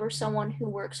in over someone who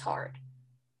works hard?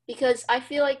 Because I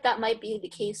feel that might be the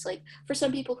case, for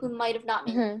some people who might have not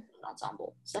made an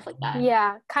ensemble, stuff like that.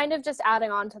 Yeah, kind of just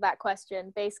adding on to that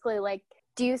question. Basically,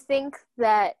 do you think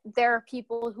that there are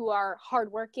people who are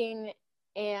hardworking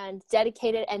and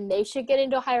dedicated, and they should get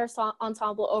into a higher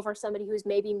ensemble over somebody who's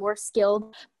maybe more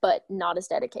skilled but not as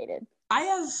dedicated? I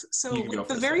have, so You can go with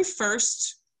the first, very Sarah.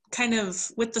 first kind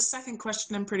of, with the second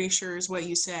question, I'm pretty sure is what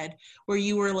you said, where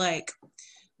you were like,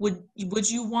 would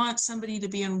you want somebody to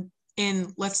be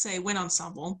in let's say Wind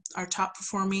Ensemble, our top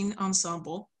performing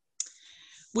ensemble?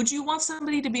 Would you want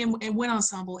somebody to be in Wind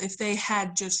Ensemble if they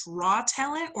had just raw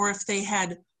talent or if they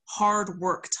had hard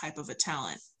work type of a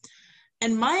talent?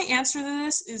 And my answer to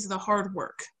this is the hard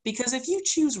work, because if you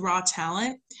choose raw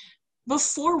talent,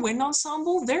 before Wind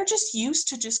Ensemble, they're just used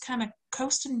to just kind of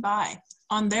coasting by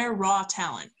on their raw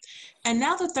talent. And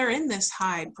now that they're in this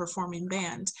high performing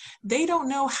band, they don't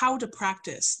know how to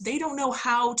practice. They don't know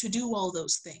how to do all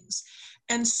those things.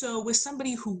 And so with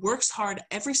somebody who works hard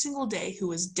every single day,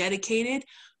 who is dedicated,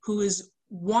 who is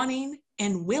wanting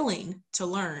and willing to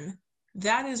learn,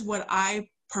 that is what I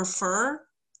prefer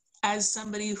as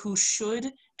somebody who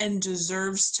should and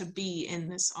deserves to be in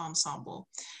this ensemble.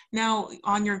 Now,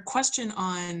 on your question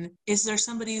on, is there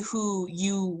somebody who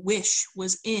you wish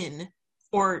was in,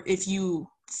 or if you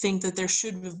think that there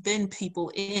should have been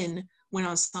people in Wind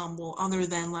Ensemble other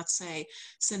than, let's say,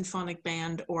 Symphonic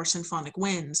Band or Symphonic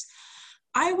Winds,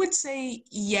 I would say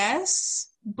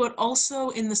yes, but also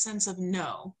in the sense of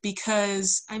no,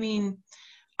 because, I mean,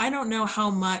 I don't know how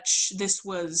much this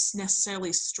was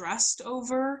necessarily stressed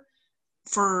over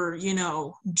for,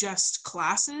 just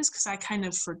classes, because I kind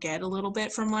of forget a little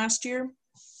bit from last year.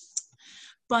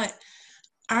 But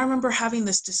I remember having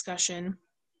this discussion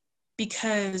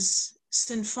because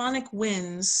Symphonic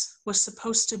Winds was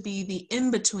supposed to be the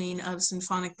in-between of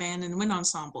Symphonic Band and Wind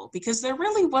Ensemble, because there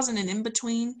really wasn't an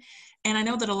in-between. And I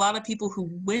know that a lot of people who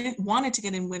wanted to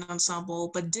get in Wind Ensemble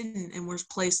but didn't and were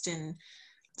placed in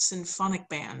Symphonic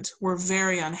Band were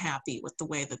very unhappy with the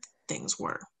way that things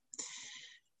were.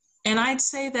 And I'd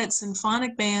say that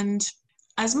Symphonic Band,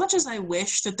 as much as I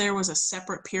wish that there was a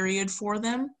separate period for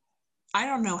them, I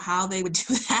don't know how they would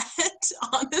do that,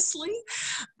 honestly.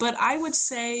 But I would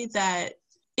say that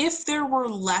if there were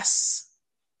less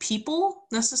people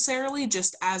necessarily,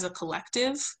 just as a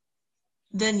collective,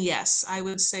 then yes, I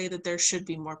would say that there should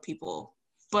be more people.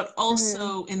 But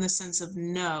also in the sense of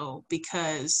no,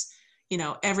 because,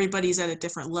 everybody's at a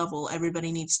different level.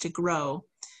 Everybody needs to grow.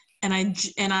 And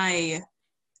I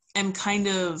am kind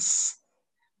of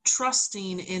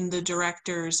trusting in the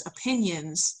director's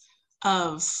opinions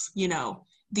of,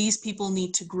 these people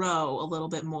need to grow a little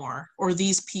bit more, or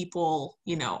these people,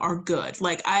 are good.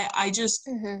 Like,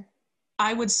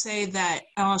 I would say that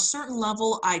on a certain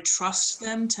level, I trust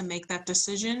them to make that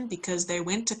decision because they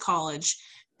went to college,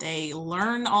 they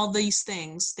learn all these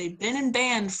things, they've been in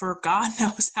band for God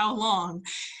knows how long,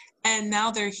 and now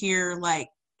they're here, like,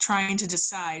 trying to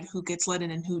decide who gets let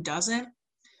in and who doesn't.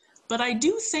 But I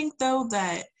do think, though,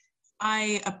 that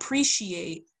I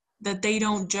appreciate that they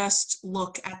don't just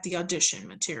look at the audition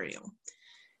material,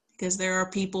 because there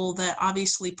are people that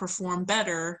obviously perform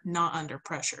better not under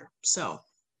pressure. So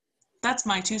that's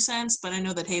my 2 cents, but I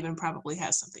know that Haven probably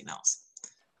has something else.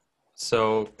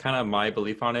 So kind of my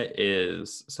belief on it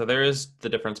is, so there is the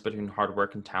difference between hard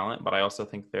work and talent, but I also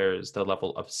think there's the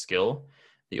level of skill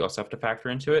that you also have to factor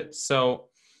into it. So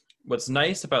what's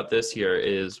nice about this year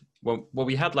is what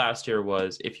we had last year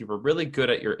was if you were really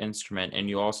good at your instrument and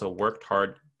you also worked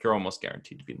hard, you're almost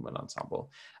guaranteed to be in Wind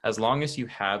Ensemble. As long as you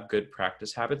have good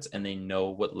practice habits and they know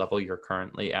what level you're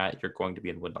currently at, you're going to be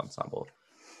in Wind Ensemble.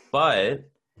 But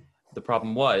the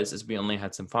problem is we only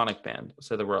had Symphonic Band.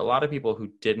 So there were a lot of people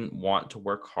who didn't want to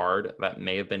work hard that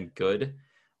may have been good,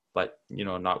 but,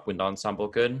 not Wind Ensemble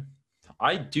good.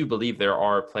 I do believe there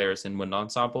are players in Wind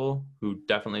Ensemble who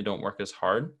definitely don't work as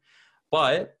hard,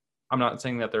 but I'm not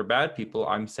saying that they're bad people.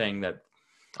 I'm saying that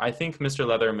I think Mr.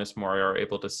 Leather and Miss Mori are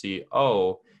able to see,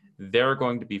 they're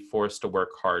going to be forced to work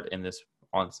hard in this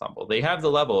ensemble. They have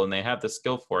the level and they have the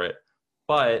skill for it,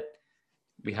 but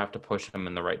we have to push them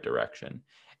in the right direction.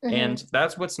 And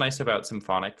that's what's nice about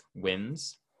Symphonic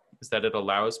Winds, is that it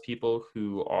allows people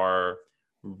who are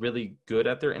really good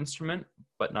at their instrument,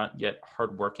 but not yet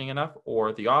hardworking enough,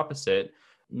 or the opposite,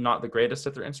 not the greatest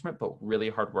at their instrument, but really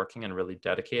hardworking and really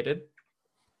dedicated.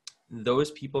 Those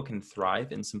people can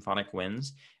thrive in Symphonic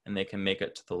Winds, and they can make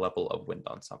it to the level of Wind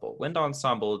Ensemble. Wind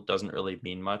Ensemble doesn't really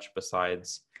mean much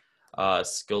besides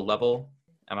skill level,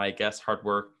 and I guess hard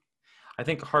work. I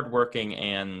think hardworking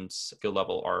and skill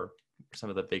level are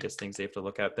some of the biggest things they have to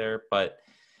look at there, but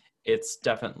it's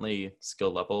definitely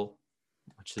skill level,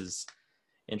 which is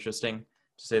interesting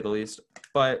to say the least.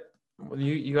 But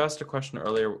you asked a question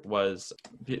earlier, it was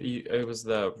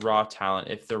the raw talent.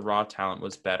 If the raw talent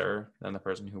was better than the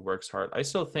person who works hard, I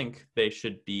still think they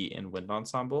should be in Wind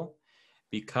Ensemble,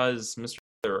 because Mr.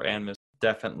 and Miss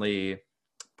definitely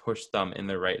push them in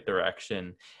the right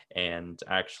direction and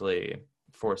actually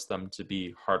force them to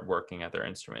be hardworking at their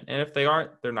instrument. And if they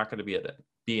aren't, they're not going to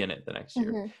be in it the next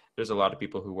year. There's a lot of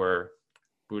people who were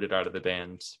booted out of the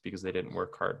band because they didn't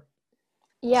work hard.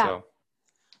 Yeah. So,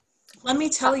 let me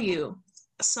tell you,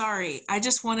 sorry, I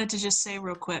just wanted to just say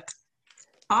real quick,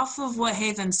 off of what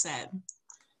Haven said,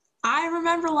 I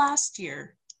remember last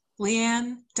year,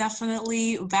 Leanne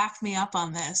definitely backed me up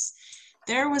on this.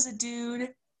 There was a dude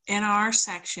in our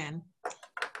section,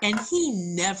 and he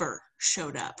never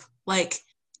showed up, like,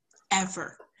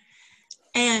 ever.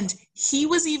 And he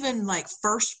was even, like,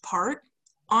 first part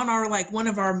on our, like, one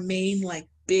of our main, like,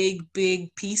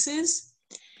 big pieces.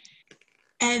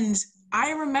 And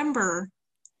I remember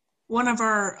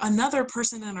another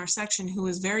person in our section who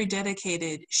was very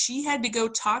dedicated, she had to go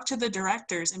talk to the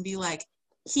directors and be like,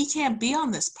 he can't be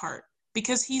on this part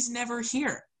because he's never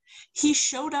here. He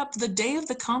showed up the day of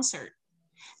the concert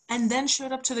and then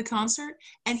showed up to the concert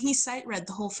and he sight read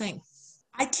the whole thing.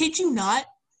 I kid you not,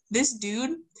 this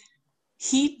dude,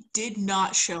 he did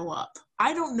not show up.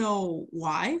 I don't know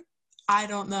why. I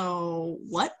don't know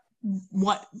what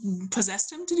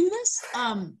possessed him to do this.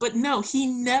 But no, he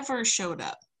never showed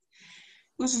up.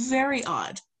 It was very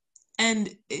odd.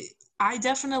 And I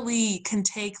definitely can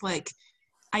take, like,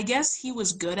 I guess he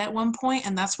was good at one point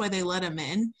and that's why they let him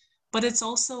in. But it's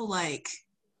also like,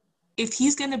 if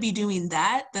he's going to be doing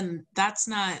that, then that's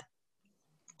not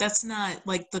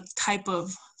like the type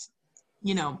of,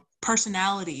 you know,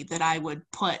 personality that I would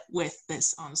put with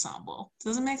this ensemble.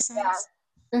 Does it make sense?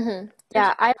 Yeah.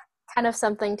 Yeah, I have kind of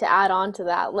something to add on to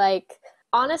that. Like,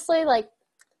 honestly, like,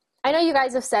 I know you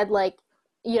guys have said, like,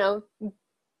 you know,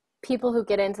 people who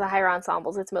get into the higher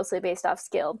ensembles, it's mostly based off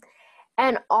skill.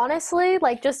 And honestly,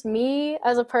 like, just me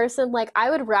as a person, like, I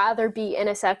would rather be in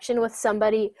a section with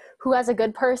somebody who has a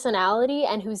good personality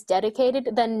and who's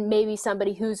dedicated than maybe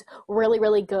somebody who's really,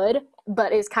 really good,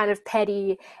 but is kind of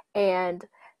petty and,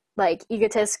 like,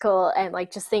 egotistical and,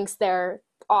 like, just thinks they're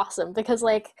awesome. Because,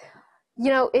 like, you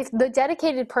know, if the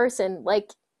dedicated person, like,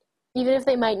 even if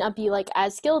they might not be, like,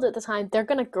 as skilled at the time, they're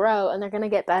going to grow and they're going to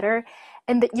get better.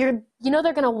 And that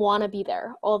they're going to want to be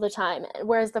there all the time.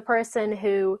 Whereas the person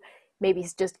who maybe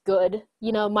is just good,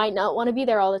 you know, might not want to be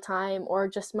there all the time, or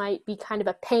just might be kind of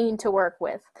a pain to work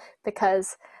with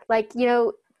because, like, you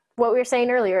know, what we were saying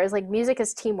earlier is, like, music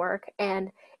is teamwork.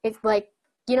 And it's like,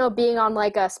 you know, being on,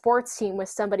 like, a sports team with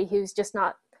somebody who's just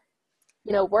not,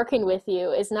 you know, working with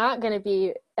you is not going to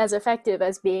be as effective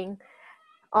as being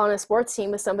on a sports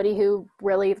team with somebody who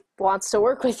really wants to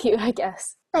work with you, I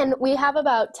guess. And we have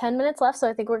about 10 minutes left, so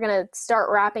I think we're going to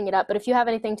start wrapping it up. But if you have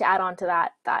anything to add on to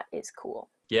that, that is cool.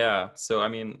 Yeah. So, I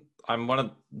mean,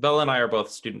 Bella and I are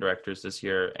both student directors this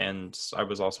year, and I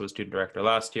was also a student director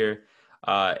last year.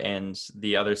 And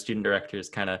the other student directors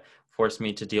kind of forced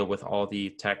me to deal with all the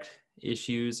tech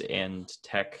issues and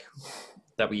tech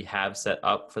that we have set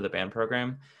up for the band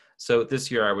program. So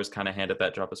this year I was kind of handed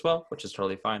that job as well, which is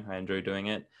totally fine. I enjoy doing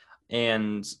it.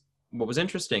 And what was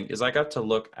interesting is I got to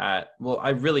look at, well, I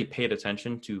really paid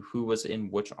attention to who was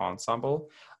in which ensemble.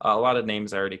 A lot of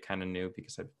names I already kind of knew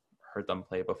because I've heard them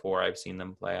play before. I've seen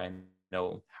them play. I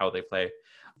know how they play.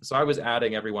 So I was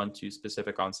adding everyone to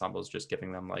specific ensembles, just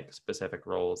giving them, like, specific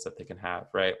roles that they can have,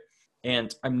 right?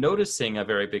 And I'm noticing a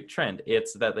very big trend.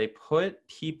 It's that they put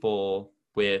people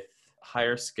with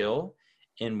higher skill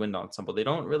in wind ensemble. They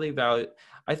don't really value,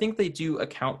 I think they do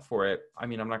account for it. I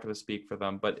mean, I'm not going to speak for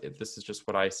them, but this is just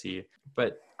what I see.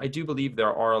 But I do believe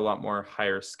there are a lot more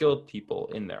higher skilled people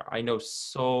in there. I know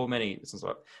so many, since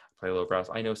I play low brass,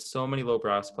 I know so many low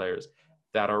brass players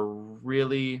that are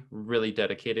really, really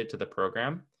dedicated to the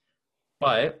program,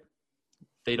 but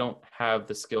they don't have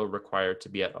the skill required to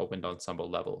be at a wind ensemble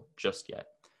level just yet.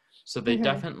 So they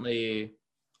definitely,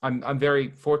 I'm very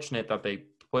fortunate that they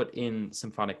put in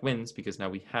symphonic winds, because now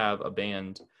we have a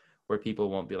band where people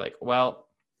won't be like, well,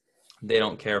 they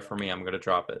don't care for me, I'm going to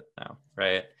drop it now,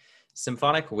 right?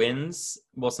 Symphonic winds,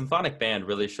 well, symphonic band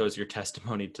really shows your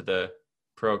testimony to the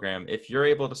program. If you're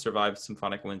able to survive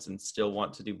symphonic winds and still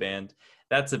want to do band,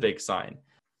 that's a big sign.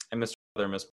 And Mr. Other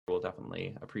Miss will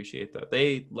definitely appreciate that.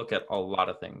 They look at a lot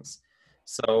of things.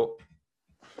 So,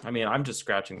 I mean, I'm just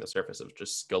scratching the surface of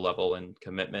just skill level and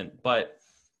commitment, but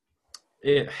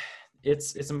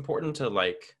it's important to,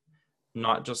 like,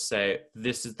 not just say,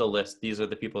 this is the list, these are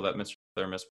the people that Mr. or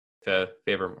Miss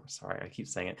favor. Sorry, I keep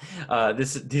saying it.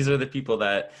 These are the people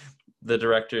that the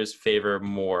directors favor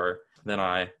more than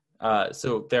I.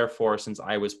 So therefore, since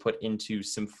I was put into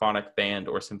symphonic band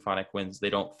or symphonic winds, they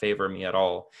don't favor me at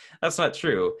all. That's not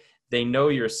true. They know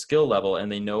your skill level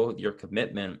and they know your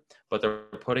commitment, but they're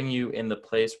putting you in the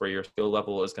place where your skill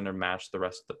level is going to match the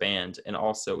rest of the band and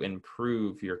also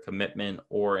improve your commitment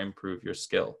or improve your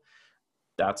skill.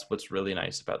 That's what's really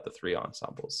nice about the 3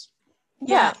 ensembles.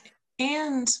 Yeah.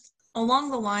 And along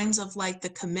the lines of like the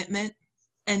commitment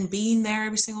and being there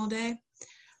every single day,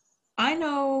 I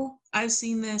know I've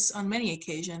seen this on many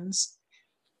occasions.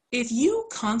 If you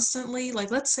constantly, like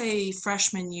let's say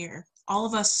freshman year, all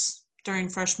of us during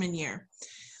freshman year,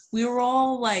 we were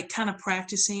all like kind of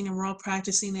practicing and we're all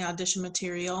practicing the audition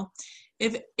material.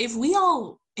 If we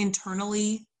all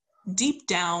internally, deep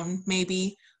down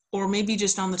maybe, or maybe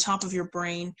just on the top of your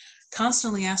brain,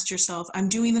 constantly asked yourself, I'm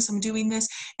doing this.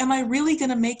 Am I really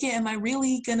going to make it? Am I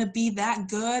really going to be that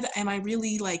good? Am I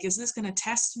really like, is this going to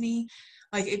test me?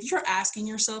 Like if you're asking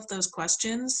yourself those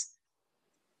questions,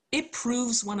 it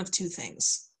proves one of 2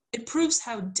 things. It proves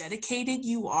how dedicated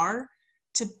you are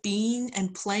to being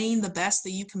and playing the best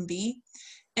that you can be.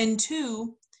 And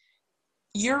 2,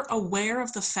 you're aware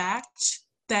of the fact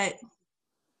that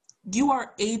you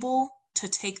are able to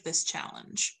take this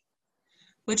challenge,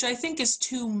 which I think is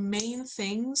 2 main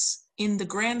things in the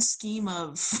grand scheme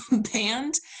of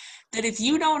band, that if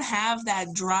you don't have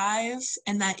that drive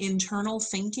and that internal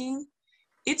thinking,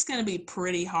 it's going to be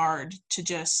pretty hard to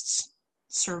just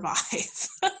survive.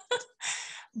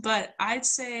 But I'd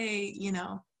say,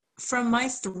 from my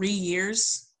 3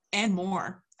 years and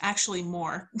more, actually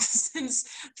more, since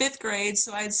 5th grade,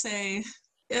 so I'd say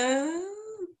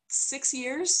 6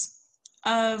 years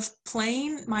of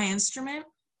playing my instrument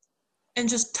and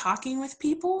just talking with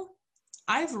people,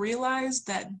 I've realized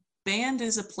that band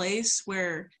is a place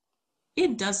where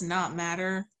it does not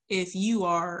matter if you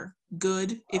are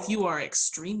good, if you are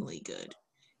extremely good,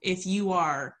 if you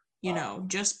are,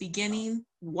 just beginning,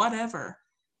 whatever.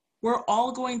 We're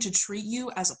all going to treat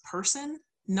you as a person,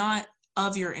 not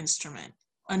of your instrument,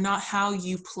 and not how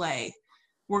you play.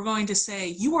 We're going to say,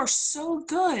 you are so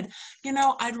good.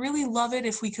 I'd really love it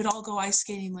if we could all go ice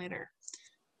skating later.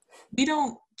 We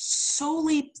don't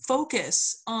solely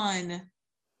focus on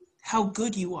how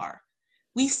good you are.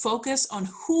 We focus on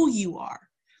who you are,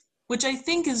 which I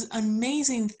think is an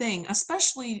amazing thing,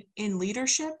 especially in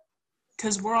leadership,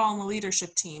 because we're all on the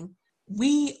leadership team.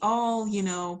 We all,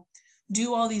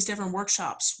 do all these different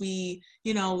workshops. We,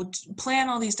 plan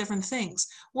all these different things.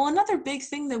 Well, another big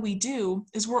thing that we do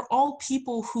is we're all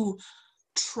people who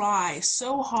try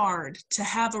so hard to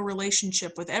have a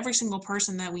relationship with every single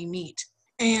person that we meet.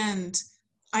 And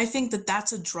I think that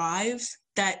that's a drive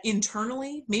that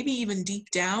internally, maybe even deep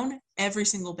down, every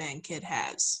single band kid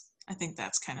has. I think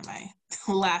that's kind of my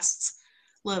last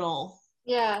little...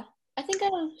 Yeah, I think I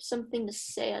have something to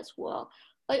say as well.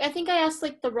 I think I asked,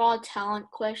 the raw talent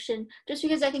question just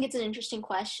because I think it's an interesting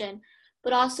question.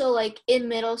 But also, in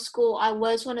middle school, I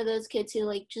was one of those kids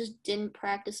who, just didn't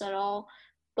practice at all,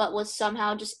 but was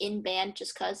somehow just in band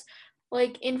just because.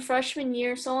 In freshman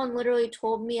year, someone literally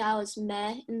told me I was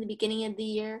meh in the beginning of the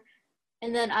year.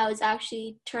 And then I was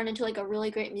actually turned into, a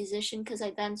really great musician because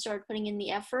I then started putting in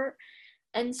the effort.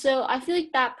 And so I feel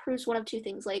like that proves one of 2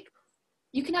 things.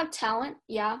 You can have talent,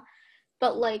 yeah,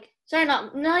 but,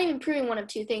 not even proving one of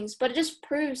 2 things, but it just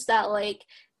proves that,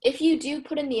 if you do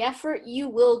put in the effort, you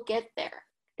will get there.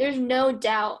 There's no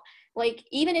doubt.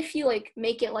 Even if you,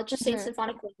 make it, let's just say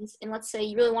symphonic winds, and let's say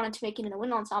you really wanted to make it in the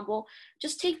wind ensemble,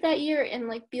 just take that year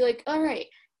and, be all right,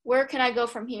 where can I go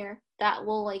from here that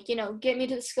will, get me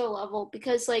to the skill level?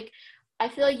 Because, I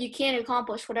feel like you can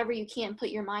accomplish whatever you can put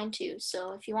your mind to.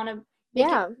 So if you want to make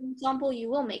it an ensemble, you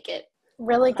will make it.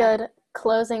 Really good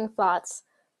closing thoughts.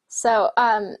 So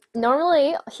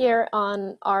normally here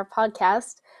on our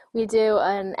podcast, we do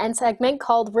an end segment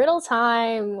called Riddle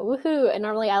Time. Woohoo! And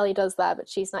normally Allie does that, but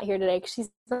she's not here today because she's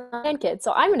not a band kid.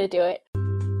 So I'm going to do it.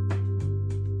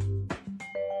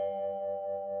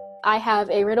 I have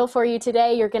a riddle for you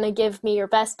today. You're going to give me your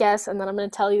best guess, and then I'm going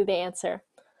to tell you the answer.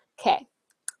 Okay,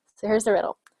 so here's the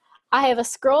riddle. I have a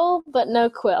scroll, but no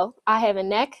quill. I have a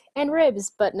neck and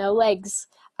ribs, but no legs.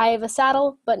 I have a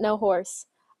saddle, but no horse.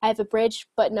 I have a bridge,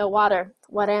 but no water.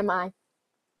 What am I?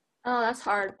 Oh, that's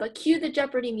hard. But cue the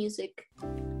Jeopardy music.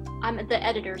 I'm the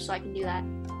editor, so I can do that.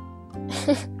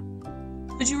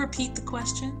 Could you repeat the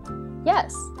question?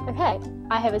 Yes. Okay.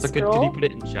 I have a scroll. Could you put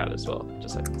it in chat as well?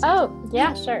 Just like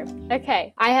yeah, sure.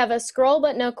 Okay. I have a scroll,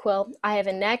 but no quill. I have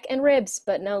a neck and ribs,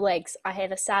 but no legs. I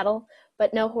have a saddle,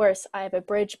 but no horse. I have a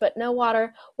bridge, but no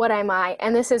water. What am I?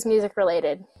 And this is music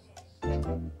related.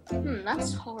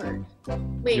 That's hard.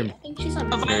 Wait, I think she's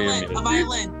on a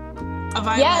violin.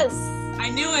 Yes. I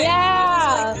knew it.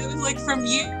 Yeah. It was from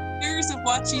years of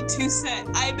watching Toussaint.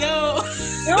 I know.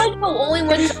 You're the only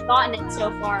one who's gotten it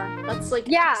so far. That's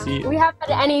yeah. We haven't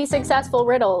had any successful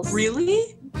riddles.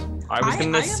 Really? I was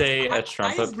gonna say I a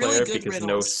trumpet have really player good because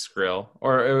no riddles. skrill,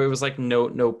 or it was like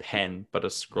no pen, but a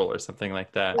scroll or something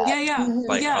like that. Yeah. Mhm. Well,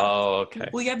 Like, yeah. oh, okay.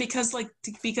 Well, yeah, because like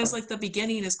the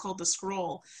beginning is called the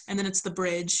scroll, and then it's the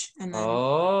bridge, and then rim.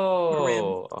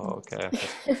 Okay.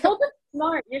 Oh, that's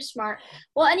smart. You're smart.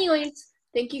 Well, anyways,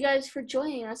 thank you guys for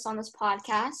joining us on this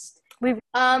podcast. We've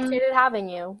appreciated having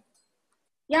you.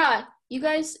 Yeah, you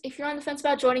guys, if you're on the fence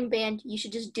about joining band, you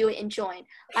should just do it and join.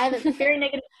 I have a very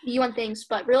negative view on things,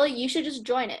 but really, you should just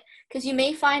join it because you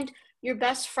may find your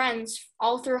best friends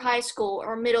all through high school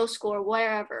or middle school or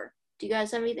wherever. Do you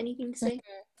guys have anything to say?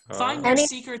 Find your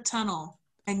secret tunnel,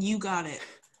 and you got it.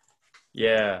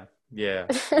 Yeah.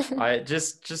 I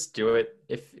just do it.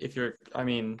 If you're, I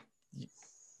mean,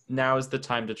 now is the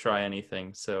time to try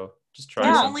anything. So just try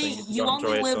something. If you don't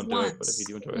enjoy it, don't do it. But if you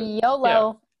do enjoy it,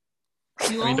 YOLO.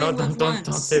 You I mean, only live don't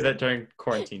once. say that during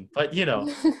quarantine. But yeah.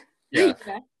 Yes.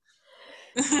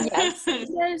 Thank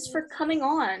you guys for coming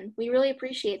on. We really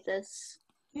appreciate this.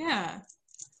 Yeah.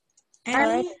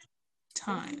 Alright.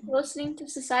 Anytime. Listening to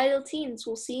Societal Teens.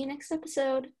 We'll see you next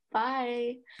episode.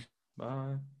 Bye.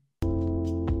 Bye.